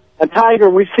picture. And Tiger,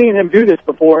 we've seen him do this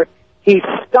before. He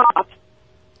stopped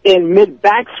in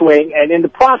mid-backswing and in the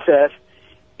process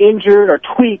injured or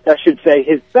tweaked, I should say,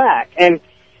 his back. And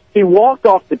he walked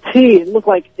off the tee. It looked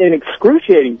like in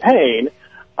excruciating pain.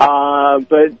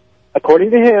 But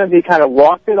according to him, he kind of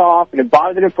walked it off, and it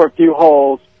bothered him for a few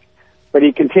holes, but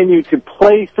he continued to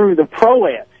play through the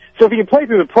Pro-Am. So if he can play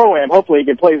through the Pro-Am, hopefully he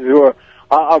can play through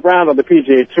a round on the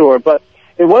PGA Tour. But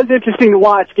it was interesting to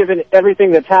watch, given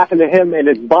everything that's happened to him and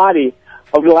his body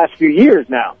over the last few years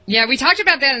now. Yeah, we talked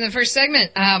about that in the first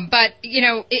segment. But,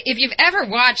 if you've ever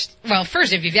watched, well,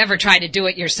 first, if you've ever tried to do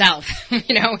it yourself,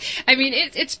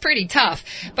 it's pretty tough.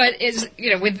 But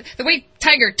with the way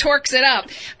Tiger torques it up,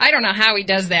 I don't know how he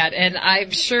does that. And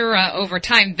I'm sure over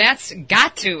time that's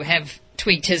got to have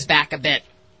tweaked his back a bit.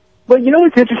 Well,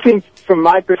 what's interesting from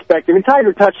my perspective, and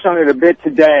Tiger touched on it a bit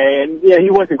today, and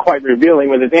he wasn't quite revealing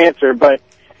with his answer, but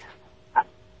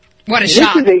what a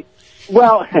shock.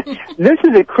 This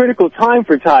is a critical time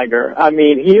for Tiger. I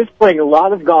mean, he is playing a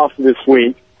lot of golf this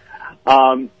week,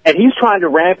 and he's trying to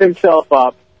ramp himself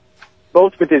up,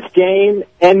 both with his game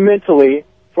and mentally,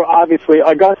 for obviously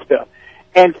Augusta.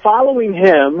 And following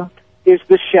him is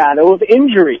the shadow of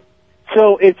injury.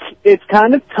 So it's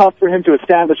kind of tough for him to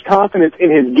establish confidence in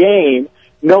his game,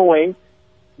 knowing,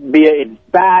 be it his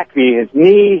back, be it his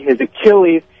knee, his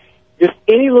Achilles, just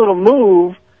any little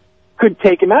move could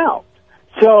take him out.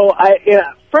 So,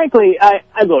 frankly, I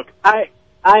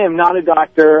am not a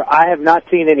doctor. I have not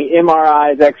seen any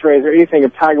MRIs, X-rays, or anything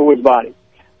of Tiger Woods' body.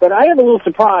 But I am a little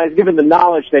surprised, given the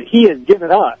knowledge that he has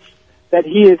given us, that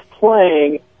he is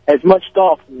playing as much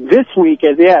golf this week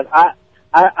as he has.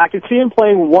 I could see him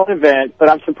playing one event, but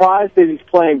I'm surprised that he's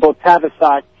playing both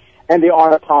Tavistock and the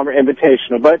Arnold Palmer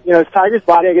Invitational. But, it's Tiger's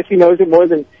body. I guess he knows it more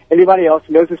than anybody else.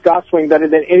 He knows his golf swing better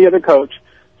than any other coach.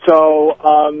 So,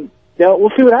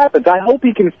 we'll see what happens. I hope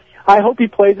he can I hope he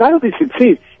plays, and I hope he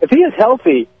succeeds. If he is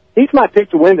healthy, he's my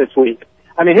pick to win this week.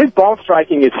 I mean, his ball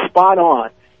striking is spot on.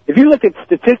 If you look at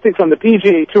statistics on the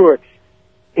PGA Tour,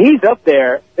 he's up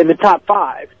there in the top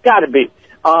 5. Gotta be.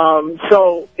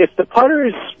 So if the putter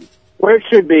is where it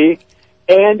should be,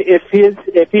 and if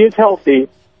he is healthy,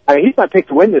 I mean, he's my pick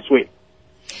to win this week.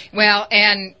 Well,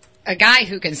 and a guy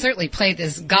who can certainly play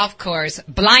this golf course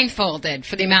blindfolded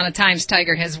for the amount of times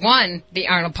Tiger has won the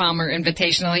Arnold Palmer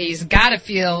Invitational. He's got to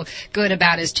feel good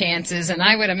about his chances, and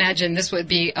I would imagine this would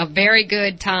be a very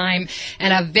good time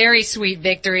and a very sweet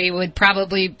victory. Would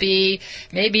probably be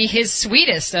maybe his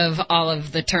sweetest of all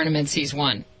of the tournaments he's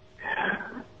won.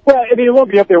 Well, I mean, it won't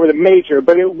be up there with a major,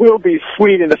 but it will be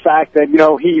sweet in the fact that, you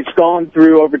know, he's gone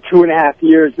through over 2.5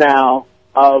 years now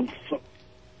of,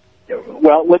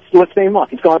 well, let's name him off.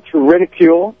 He's gone through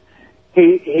ridicule.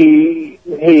 He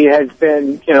has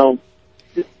been, you know,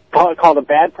 called a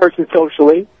bad person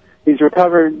socially. He's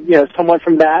recovered, you know, somewhat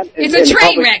from that. It's a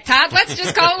train wreck, Todd. Let's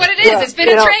just call it what it is. Yeah, it's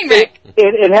been a train wreck.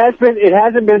 It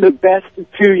hasn't been the best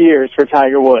 2 years for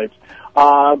Tiger Woods.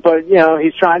 But, you know,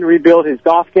 he's trying to rebuild his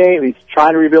golf game. He's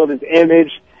trying to rebuild his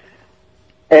image.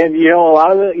 And, you know, a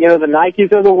lot of the, you know, the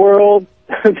Nikes of the world,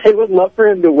 they would love for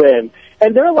him to win.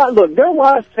 And there are a lot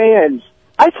of fans.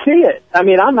 I see it. I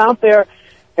mean, I'm out there,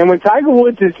 and when Tiger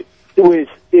Woods is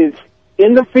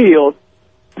in the field,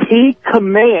 he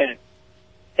commands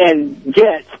and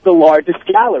gets the largest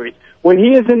galleries. When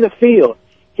he is in the field,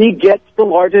 he gets the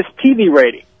largest TV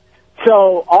rating.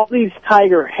 So all these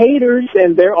Tiger haters,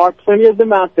 and there are plenty of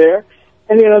them out there,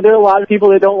 and, you know, there are a lot of people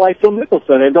that don't like Phil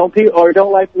Mickelson and don't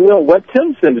like, you know, Webb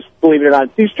Simpson, believe it or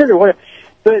not, Steve Stricker, whatever.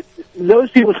 But those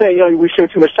people say, you know, we show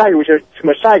too much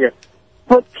Tiger.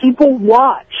 But people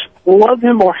watch, love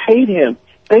him or hate him.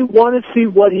 They want to see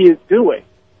what he is doing.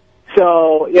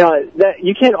 So, you know, that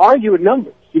you can't argue with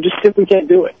numbers. You just simply can't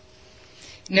do it.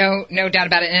 No doubt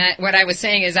about it. And what I was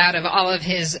saying is, out of all of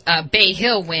his Bay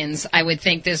Hill wins, I would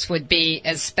think this would be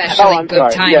especially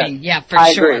good timing. Yeah, for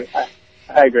sure. Agree.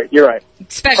 I agree. You're right.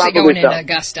 Especially probably going into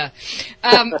Augusta.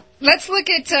 Let's look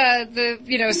at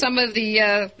some of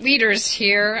the leaders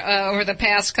here over the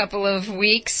past couple of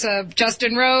weeks.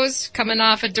 Justin Rose coming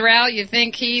off of Doral. You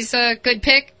think he's a good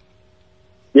pick?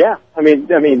 Yeah, I mean,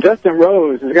 Justin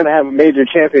Rose is going to have a major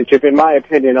championship, in my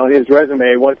opinion, on his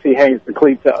resume once he hangs the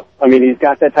cleats up. I mean, he's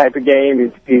got that type of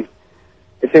game. It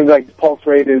seems like his pulse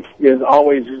rate is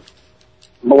always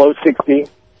below 60.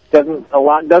 Doesn't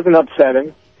upset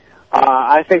him.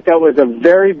 I think that was a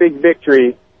very big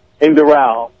victory in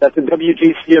Doral. That's a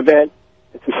WGC event.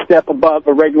 It's a step above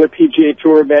a regular PGA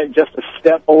Tour event, just a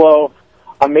step below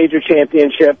a major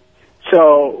championship.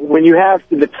 So when you have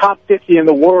the top 50 in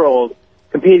the world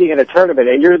competing in a tournament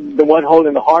and you're the one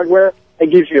holding the hardware, it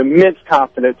gives you immense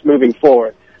confidence moving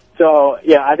forward. So,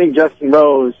 yeah, I think Justin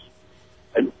Rose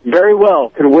very well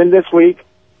could win this week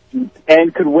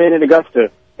and could win in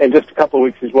Augusta in just a couple of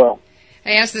weeks as well.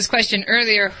 I asked this question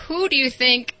earlier. Who do you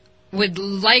think would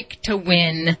like to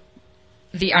win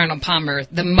the Arnold Palmer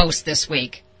the most this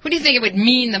week? Who do you think it would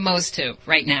mean the most to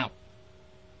right now?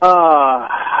 I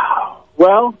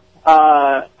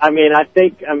mean, I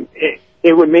think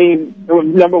it would mean,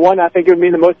 number one, I think it would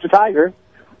mean the most to Tiger,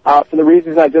 for the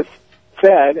reasons I just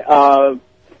said. The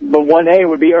 1A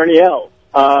would be Ernie Els.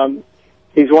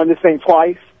 He's won this thing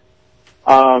twice.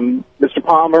 Mr.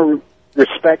 Palmer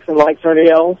respects and likes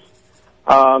Ernie Els.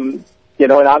 You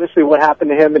know, and obviously what happened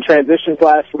to him in transitions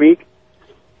last week,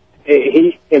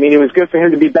 it was good for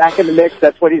him to be back in the mix.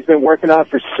 That's what he's been working on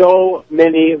for so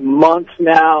many months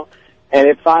now, and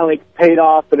it finally paid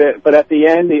off. But at the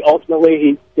end,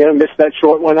 ultimately he missed that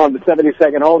short one on the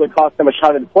 72nd hole that cost him a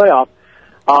shot at the playoff.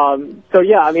 So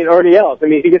yeah, I mean, Ernie Els. I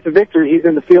mean, if he gets a victory, he's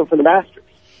in the field for the Masters.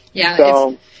 Yeah,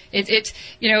 so it's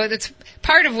that's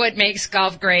part of what makes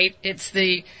golf great. It's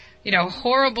the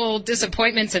horrible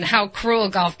disappointments and how cruel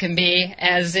golf can be,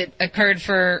 as it occurred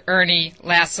for Ernie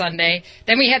last Sunday.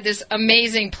 Then we had this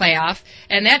amazing playoff,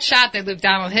 and that shot that Luke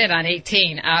Donald hit on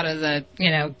 18 out of the,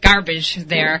 garbage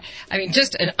there. I mean,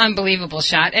 just an unbelievable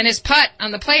shot. And his putt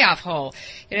on the playoff hole.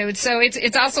 So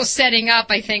it's also setting up,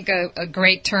 I think, a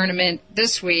great tournament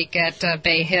this week at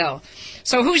Bay Hill.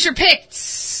 So who's your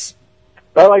picks?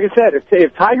 Well, like I said,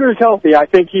 if Tiger is healthy, I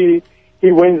think he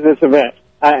wins this event.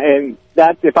 And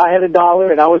that, if I had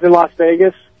 $1 and I was in Las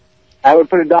Vegas, I would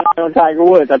put $1 on Tiger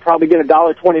Woods. I'd probably get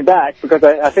 $1.20 back because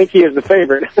I think he is the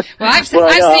favorite. Well, I've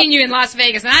seen you in Las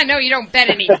Vegas, and I know you don't bet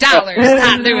any dollars,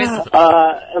 Todd Lewis.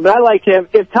 But I like him.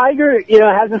 If Tiger,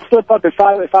 has a slip up, if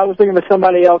I was thinking of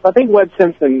somebody else, I think Webb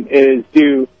Simpson is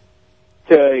due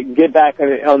to get back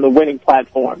on the winning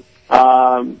platform.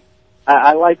 I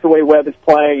I like the way Webb is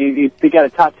playing. He got a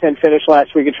top 10 finish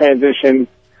last week at Transition.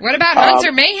 What about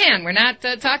Hunter Mahan? We're not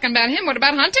talking about him. What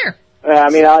about Hunter? I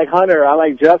like Hunter. I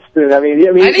like Justin. I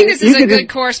think this is a good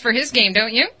course for his game,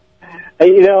 don't you?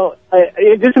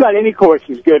 Just about any course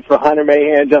is good for Hunter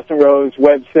Mahan, Justin Rose,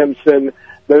 Webb Simpson,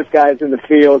 those guys in the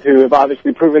field who have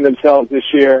obviously proven themselves this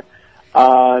year.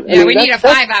 We need a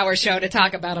 5-hour show to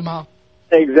talk about them all.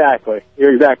 Exactly.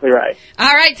 You're exactly right.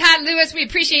 All right, Todd Lewis, we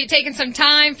appreciate you taking some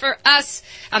time for us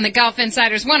on the Golf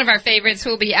Insiders, one of our favorites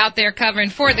who will be out there covering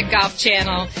for the Golf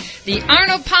Channel. The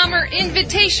Arnold Palmer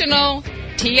Invitational.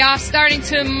 Tee off starting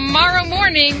tomorrow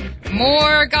morning.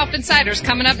 More Golf Insiders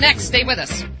coming up next. Stay with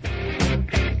us.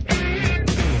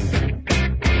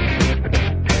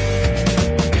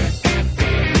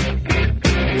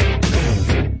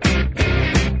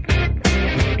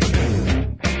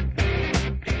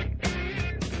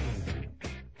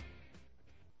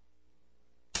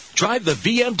 Drive the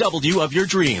BMW of your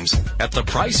dreams at the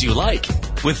price you like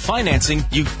with financing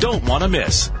you don't want to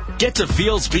miss. Get to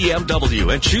Fields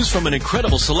BMW and choose from an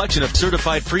incredible selection of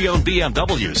certified pre-owned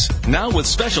BMWs. Now with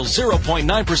special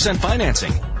 0.9%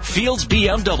 financing. Fields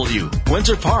BMW,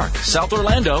 Windsor Park, South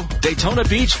Orlando, Daytona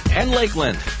Beach, and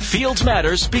Lakeland. Fields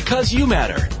matters because you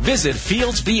matter. Visit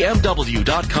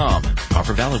fieldsbmw.com.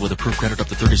 Offer valid with approved credit up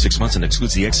to 36 months and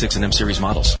excludes the X6 and M Series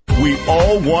models. We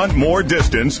all want more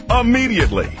distance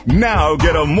immediately. Now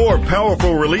get a more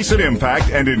powerful release and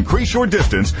impact and increase your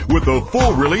distance with the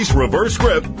full release reverse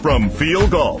grip from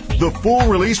Field Golf. The full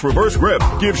release reverse grip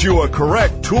gives you a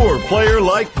correct tour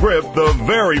player-like grip the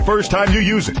very first time you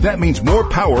use it. That means more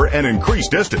power and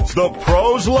increased distance. The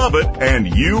pros love it, and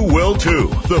you will too.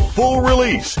 The full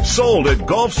release, sold at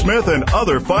Golfsmith and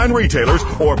other fine retailers,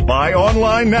 or buy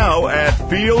online now at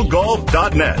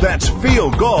fieldgolf.net. That's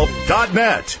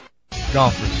fieldgolf.net.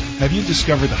 Golfers, have you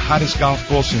discovered the hottest golf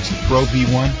ball since the Pro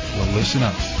V1? Well, listen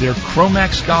up. They're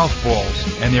Chromax golf balls,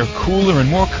 and they're cooler and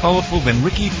more colorful than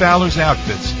Ricky Fowler's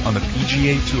outfits on the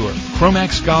PGA Tour.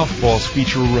 Chromax golf balls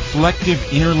feature a reflective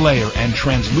inner layer and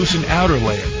translucent outer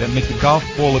layer that make the golf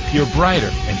ball appear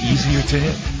brighter and easier to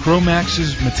hit.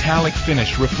 Chromax's metallic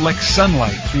finish reflects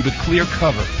sunlight through the clear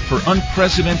cover for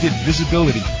unprecedented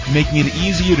visibility, making it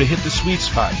easier to hit the sweet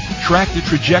spot, track the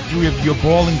trajectory of your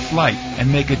ball in flight,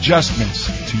 and make adjustments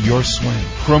to your swing.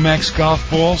 Chromax golf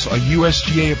balls are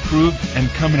USGA approved and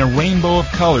come in a rainbow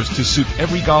of colors to suit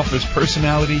every golfer's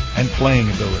personality and playing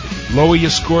ability. Lower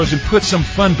your scores and put some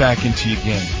fun back into your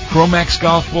game. Chromax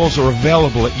golf balls are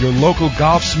available at your local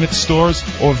Golfsmith stores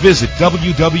or visit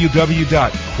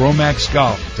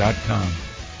www.chromaxgolf.com.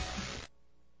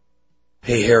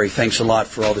 Hey, Harry, thanks a lot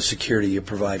for all the security you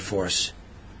provide for us.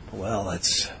 Well,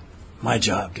 it's my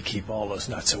job to keep all those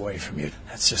nuts away from you.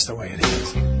 That's just the way it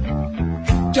is.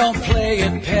 Don't play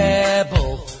at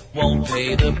Pebble, won't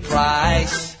pay the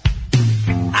price.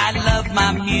 I love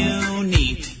my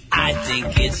Muni, I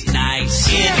think it's nice.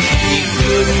 It'd be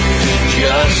good to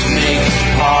just make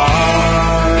a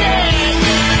part.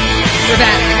 We're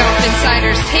back, the Golf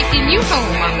Insiders, taking you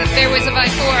home on the fairways of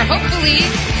I-4. Hopefully,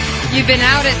 you've been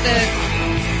out at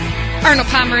the Arnold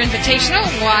Palmer Invitational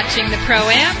watching the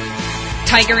Pro-Am.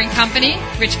 Tiger and Company,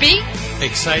 Rich B.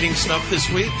 Exciting stuff this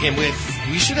week, and we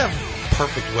should have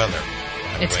perfect weather.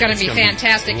 It's going to be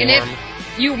fantastic. And if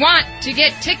you want to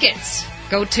get tickets,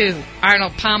 go to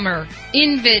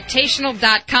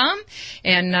ArnoldPalmerInvitational.com,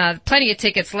 and plenty of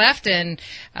tickets left, and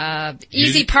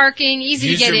easy parking,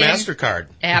 easy to get in. Use your MasterCard.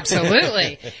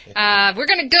 Absolutely. We're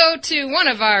going to go to one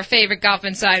of our favorite Golf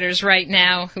Insiders right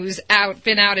now, who's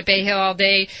been out at Bay Hill all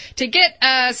day, to get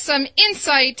some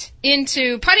insight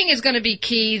into putting is going to be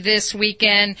key this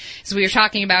weekend. As we were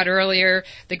talking about earlier,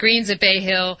 the greens at Bay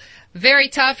Hill, very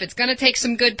tough. It's going to take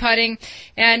some good putting.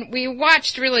 And we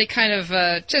watched really kind of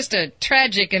just a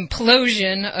tragic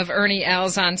implosion of Ernie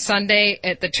Els on Sunday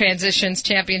at the Transitions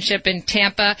Championship in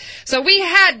Tampa. So we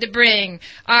had to bring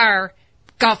our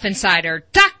Golf Insider,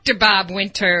 Dr. Bob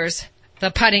Winters, the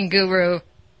putting guru,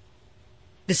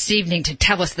 this evening to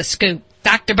tell us the scoop.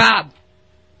 Dr. Bob.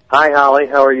 Hi, Holly.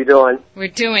 How are you doing? We're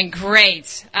doing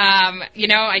great. I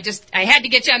had to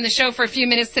get you on the show for a few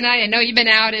minutes tonight. I know you've been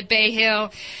out at Bay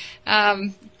Hill.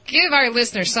 Give our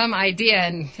listeners some idea,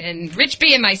 and Rich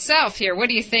B and myself here, what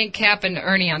do you think happened to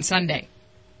Ernie on Sunday?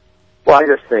 Well, I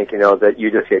just think, that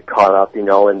you just get caught up, in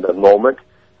the moment.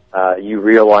 You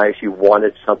realize you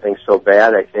wanted something so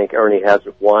bad. I think Ernie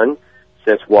hasn't won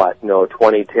since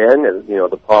 2010,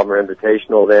 the Palmer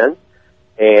Invitational then.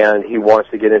 And he wants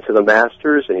to get into the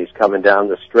Masters, and he's coming down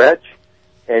the stretch,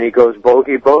 and he goes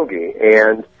bogey.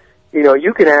 And,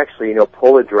 you can actually,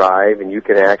 pull a drive, and you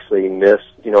can actually miss,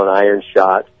 an iron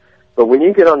shot. But when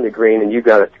you get on the green and you've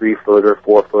got a 3-footer,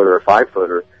 4-footer, or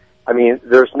 5-footer, I mean,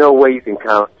 there's no way you can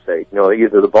compensate. You know,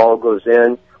 either the ball goes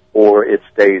in or it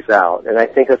stays out. And I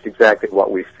think that's exactly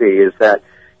what we see is that,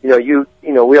 you know,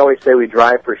 we always say we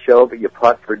drive for show, but you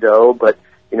putt for dough. But,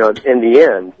 you know, in the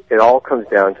end, it all comes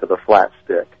down to the flat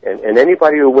stick. And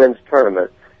anybody who wins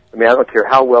tournament, I mean, I don't care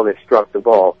how well they've struck the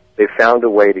ball, they found a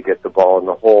way to get the ball in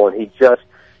the hole, and he just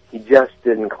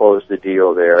didn't close the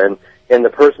deal there. And the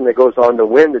person that goes on to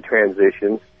win the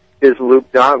transitions is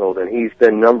Luke Donald, and he's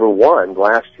been number 1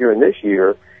 last year and this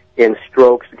year in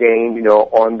strokes gained, you know,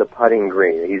 on the putting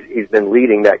green. He's been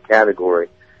leading that category.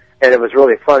 And it was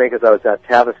really funny because I was at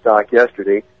Tavistock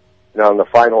yesterday, and on the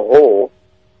final hole,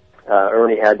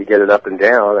 Ernie had to get it up and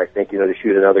down, I think, you know, to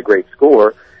shoot another great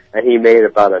score, and he made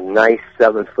about a nice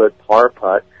 7-foot par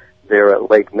putt there at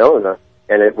Lake Nona,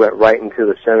 and it went right into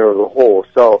the center of the hole.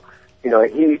 So, you know,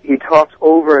 he talks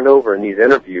over and over in these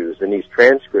interviews and these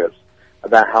transcripts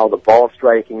about how the ball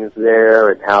striking is there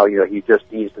and how, you know, he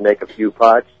just needs to make a few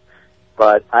putts.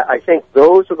 But I think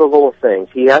those are the little things.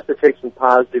 He has to take some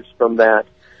positives from that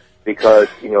because,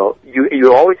 you know,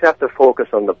 you always have to focus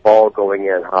on the ball going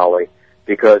in, Holly,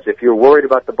 because if you're worried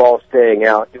about the ball staying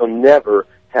out, you'll never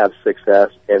have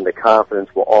success, and the confidence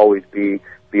will always be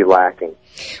lacking.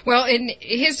 Well, in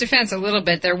his defense a little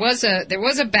bit, there was a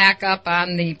backup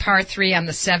on the par 3 on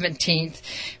the 17th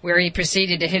where he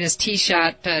proceeded to hit his tee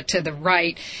shot to the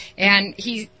right, and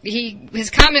his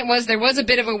comment was there was a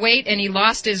bit of a wait and he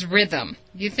lost his rhythm.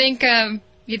 You think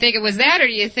it was that, or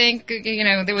do you think, you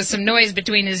know, there was some noise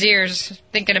between his ears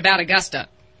thinking about Augusta?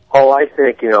 Oh, I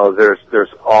think, you know, there's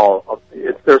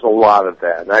a lot of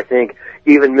that, and I think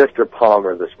even Mr.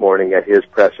 Palmer this morning at his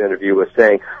press interview was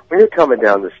saying, when you're coming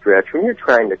down the stretch, when you're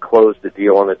trying to close the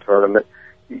deal on a tournament,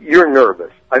 you're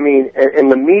nervous. I mean,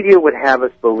 and the media would have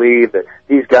us believe that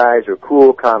these guys are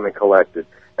cool, calm, and collected,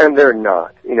 and they're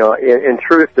not. You know, in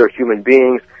truth, they're human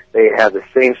beings. They have the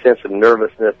same sense of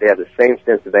nervousness. They have the same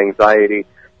sense of anxiety.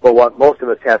 But what most of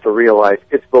us have to realize,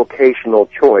 it's vocational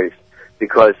choice,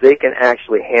 because they can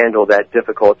actually handle that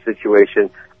difficult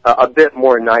situation a bit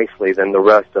more nicely than the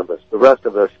rest of us. The rest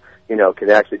of us, you know, can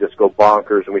actually just go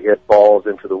bonkers and we hit balls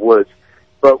into the woods.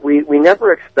 But we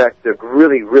never expect the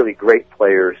really, really great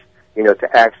players, you know,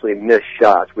 to actually miss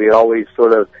shots. We always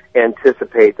sort of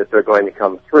anticipate that they're going to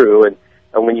come through. And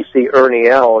when you see Ernie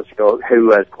Els, you know,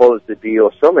 who has closed the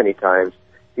deal so many times,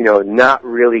 you know, not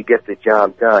really get the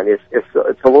job done, it's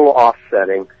a little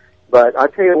offsetting. But I'll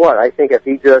tell you what, I think if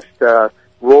he just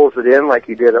rolls it in like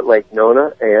he did at Lake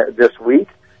Nona this week,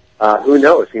 who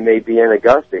knows? He may be in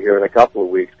Augusta here in a couple of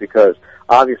weeks because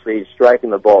obviously he's striking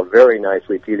the ball very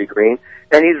nicely to the green,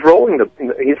 and he's rolling the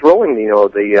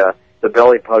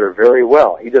belly putter very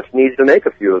well. He just needs to make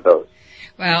a few of those.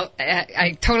 Well,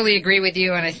 I totally agree with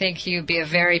you, and I think he would be a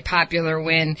very popular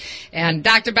win. And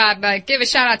Dr. Bob, give a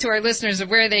shout-out to our listeners of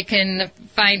where they can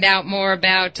find out more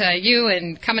about you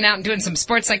and coming out and doing some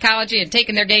sports psychology and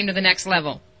taking their game to the next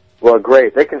level. Well,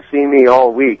 great. They can see me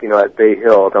all week, you know, at Bay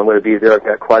Hill. I'm going to be there. I've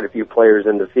got quite a few players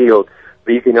in the field.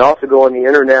 But you can also go on the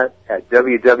Internet at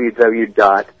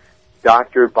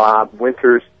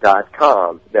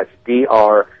www.drbobwinters.com. That's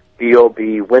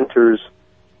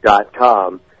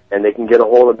DRBOBWinters.com. And they can get a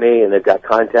hold of me, and they've got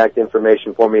contact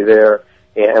information for me there.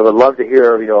 And I would love to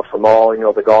hear, you know, from all, you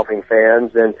know, the golfing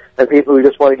fans and people who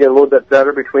just want to get a little bit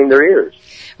better between their ears.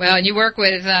 Well, and you work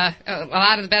with a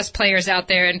lot of the best players out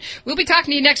there, and we'll be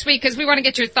talking to you next week because we want to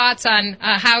get your thoughts on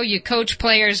how you coach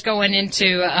players going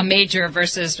into a major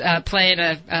versus playing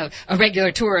a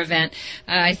regular tour event.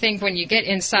 I think when you get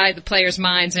inside the players'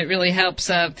 minds, it really helps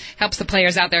the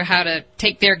players out there how to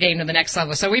take their game to the next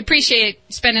level. So we appreciate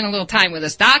spending a little time with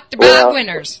us. Dr. Bob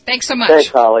Winters, thanks so much. Thanks,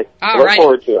 Holly. All right. Look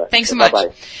forward to it. Thanks so much. Bye-bye.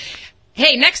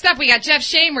 Hey, next up we got Jeff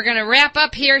Shane. We're going to wrap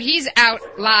up here. He's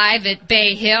out live at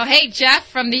Bay Hill. Hey, Jeff,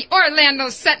 from the Orlando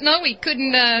Sentinel. We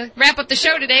couldn't wrap up the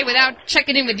show today without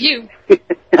checking in with you.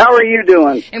 How are you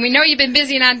doing? And we know you've been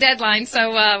busy and on deadline,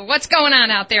 so what's going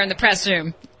on out there in the press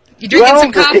room? You drinking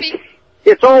some coffee?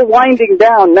 It's all winding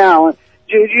down now.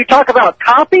 Do you talk about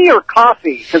copy or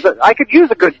coffee? Because I could use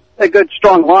a good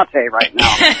strong latte right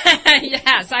now.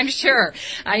 Yes, I'm sure.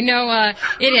 I know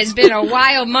it has been a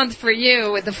wild month for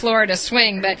you with the Florida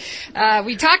swing, but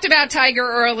we talked about Tiger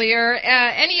earlier.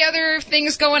 Any other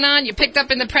things going on you picked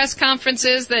up in the press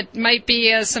conferences that might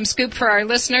be some scoop for our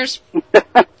listeners?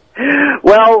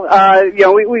 Well, you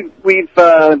know, we've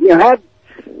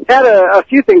had a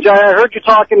few things. I heard you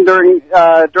talking during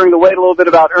the wait a little bit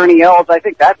about Ernie Els. I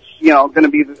think that's, you know, going to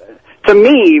be, to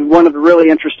me, one of the really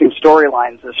interesting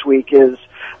storylines this week is,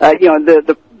 you know,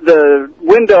 the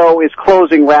window is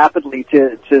closing rapidly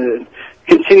to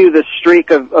continue this streak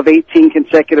of 18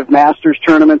 consecutive Masters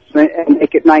tournaments and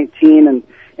make it 19.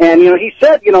 And he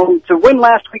said, to win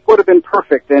last week would have been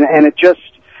perfect, and it just,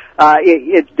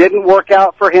 it didn't work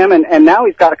out for him, and now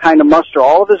he's got to kind of muster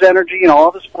all of his energy and all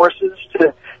of his forces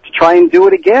to try and do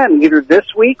it again, either this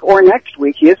week or next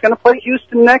week. He is going to play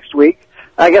Houston next week.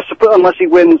 I guess unless he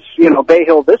wins, Bay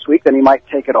Hill this week, then he might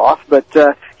take it off, but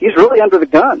he's really under the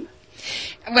gun.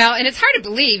 Well, and it's hard to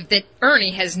believe that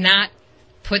Ernie has not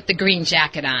put the green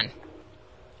jacket on.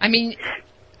 I mean,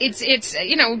 it's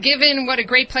given what a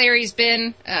great player he's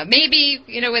been, maybe,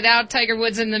 without Tiger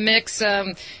Woods in the mix,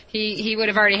 he would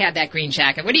have already had that green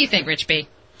jacket. What do you think, Rich B?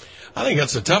 I think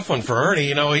that's a tough one for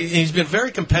Ernie. He's been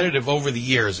very competitive over the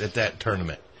years at that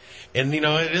tournament. And,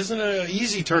 it isn't an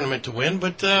easy tournament to win,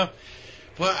 but,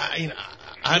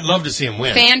 I'd love to see him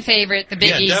win. Fan favorite, the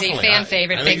Big Easy, definitely. fan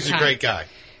favorite, I big think he's time. a great guy.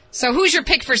 So who's your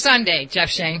pick for Sunday, Jeff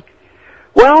Shane?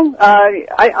 Well,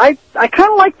 I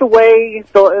kind of like the way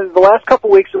the last couple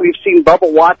of weeks that we've seen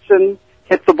Bubba Watson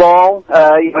hit the ball.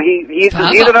 He's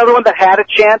another one that had a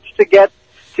chance to get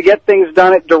things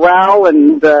done at Doral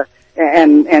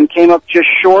and came up just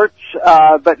short.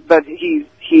 But he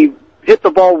hit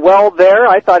the ball well there.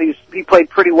 I thought he played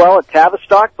pretty well at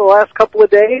Tavistock the last couple of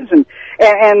days, and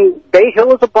Bay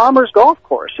Hill is a bomber's golf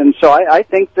course, and so I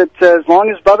think that as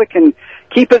long as Bubba can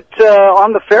keep it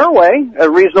on the fairway a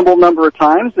reasonable number of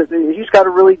times, that he's got a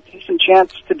really decent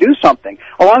chance to do something.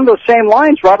 Along those same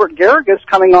lines, Robert Garrigus,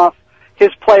 coming off his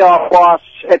playoff loss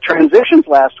at Transitions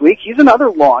last week, he's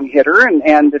another long hitter,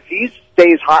 and if he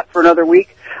stays hot for another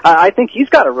week, I think he's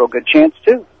got a real good chance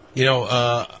too.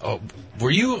 Were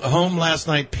you home last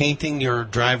night painting your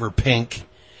driver pink?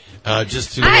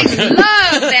 Just to I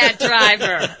love that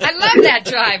driver. I love that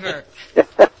driver.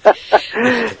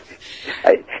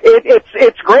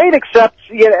 It's great, except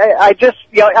I guess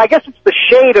it's the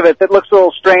shade of it that looks a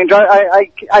little strange.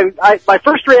 My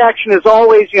first reaction is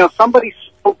always somebody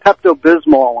spilled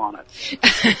Pepto-Bismol on it.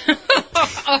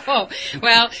 Oh,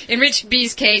 well, in Rich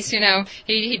B's case,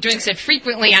 he drinks it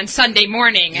frequently on Sunday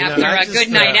morning after a good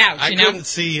night out. I couldn't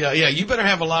see. You better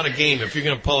have a lot of game if you're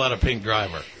going to pull out a pink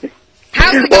driver.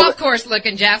 How's the golf course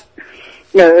looking, Jeff?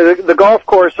 The golf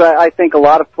course, I think a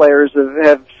lot of players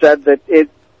have said that it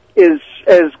is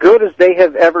as good as they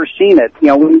have ever seen it.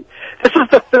 This is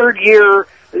the third year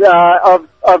of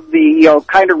the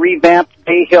kind of revamped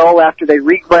Bay Hill after they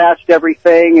regrassed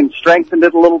everything and strengthened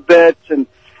it a little bit, and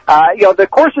the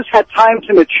course has had time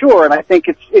to mature, and I think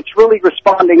it's really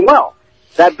responding well.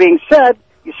 That being said,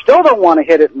 you still don't want to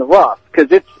hit it in the rough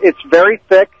because it's very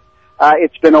thick.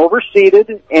 It's been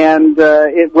overseeded, and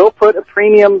it will put a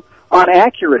premium on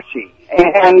accuracy.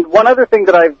 And one other thing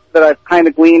that I've kind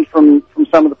of gleaned from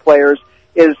some of the players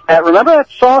is that, remember that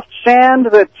soft sand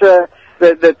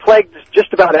that plagued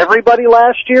just about everybody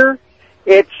last year?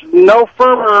 It's no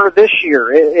firmer this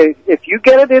year. If you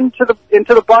get it into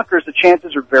the bunkers, the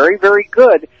chances are very, very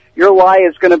good your lie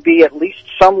is going to be at least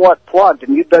somewhat plugged,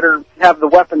 and you better have the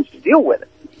weapons to deal with it.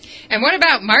 And what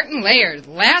about Martin Laird,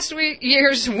 last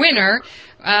year's winner?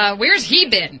 Where's he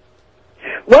been?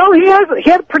 Well, he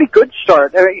had a pretty good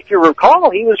start. If you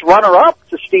recall, he was runner-up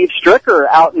to Steve Stricker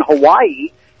out in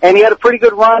Hawaii, and he had a pretty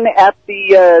good run at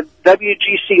the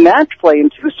WGC match play in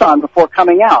Tucson before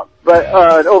coming out, but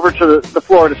over to the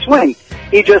Florida Swing.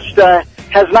 He just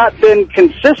has not been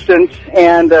consistent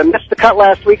and missed the cut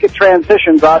last week at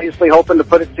Transitions, obviously hoping to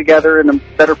put it together in a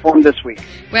better form this week.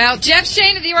 Well, Jeff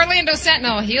Shane of the Orlando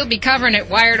Sentinel, he'll be covering it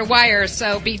wire to wire,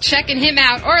 so be checking him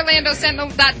out,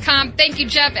 OrlandoSentinel.com. Thank you,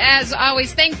 Jeff, as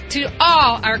always. Thanks to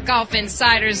all our golf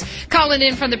insiders calling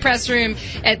in from the press room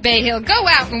at Bay Hill. Go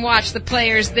out and watch the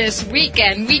players this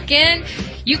weekend.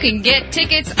 You can get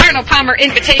tickets,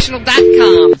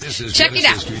 ArnoldPalmerInvitational.com. This is Check it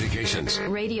out. Communications.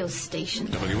 Radio station.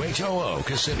 WHOO,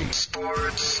 Kissimmee.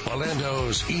 Sports.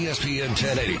 Orlando's ESPN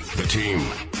 1080. The Team.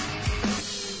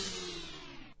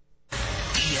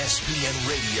 ESPN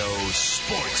Radio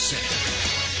Sports Center.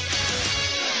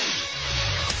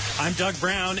 I'm Doug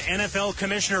Brown. NFL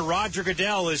Commissioner Roger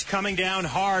Goodell is coming down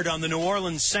hard on the New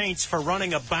Orleans Saints for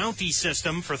running a bounty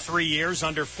system for 3 years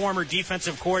under former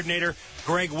defensive coordinator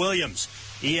Greg Williams.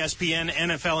 ESPN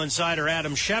NFL insider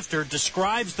Adam Schefter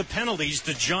describes the penalties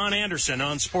to John Anderson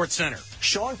on SportsCenter.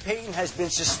 Sean Payton has been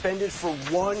suspended for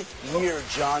 1 year,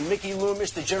 John. Mickey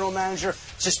Loomis, the general manager,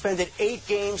 suspended 8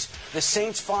 games. The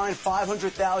Saints fined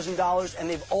 $500,000, and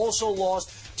they've also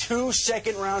lost 2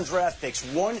 second-round draft picks.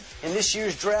 1 in this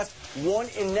year's draft, 1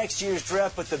 in next year's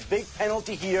draft. But the big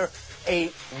penalty here, a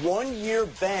 1-year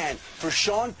ban for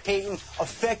Sean Payton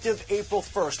effective April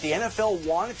 1st. The NFL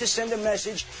wanted to send a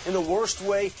message in the worst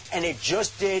way, and it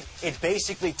just did. It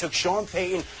basically took Sean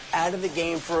Payton out of the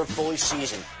game for a full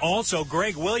season. Also,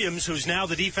 Greg Williams, who's now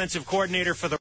the defensive coordinator for the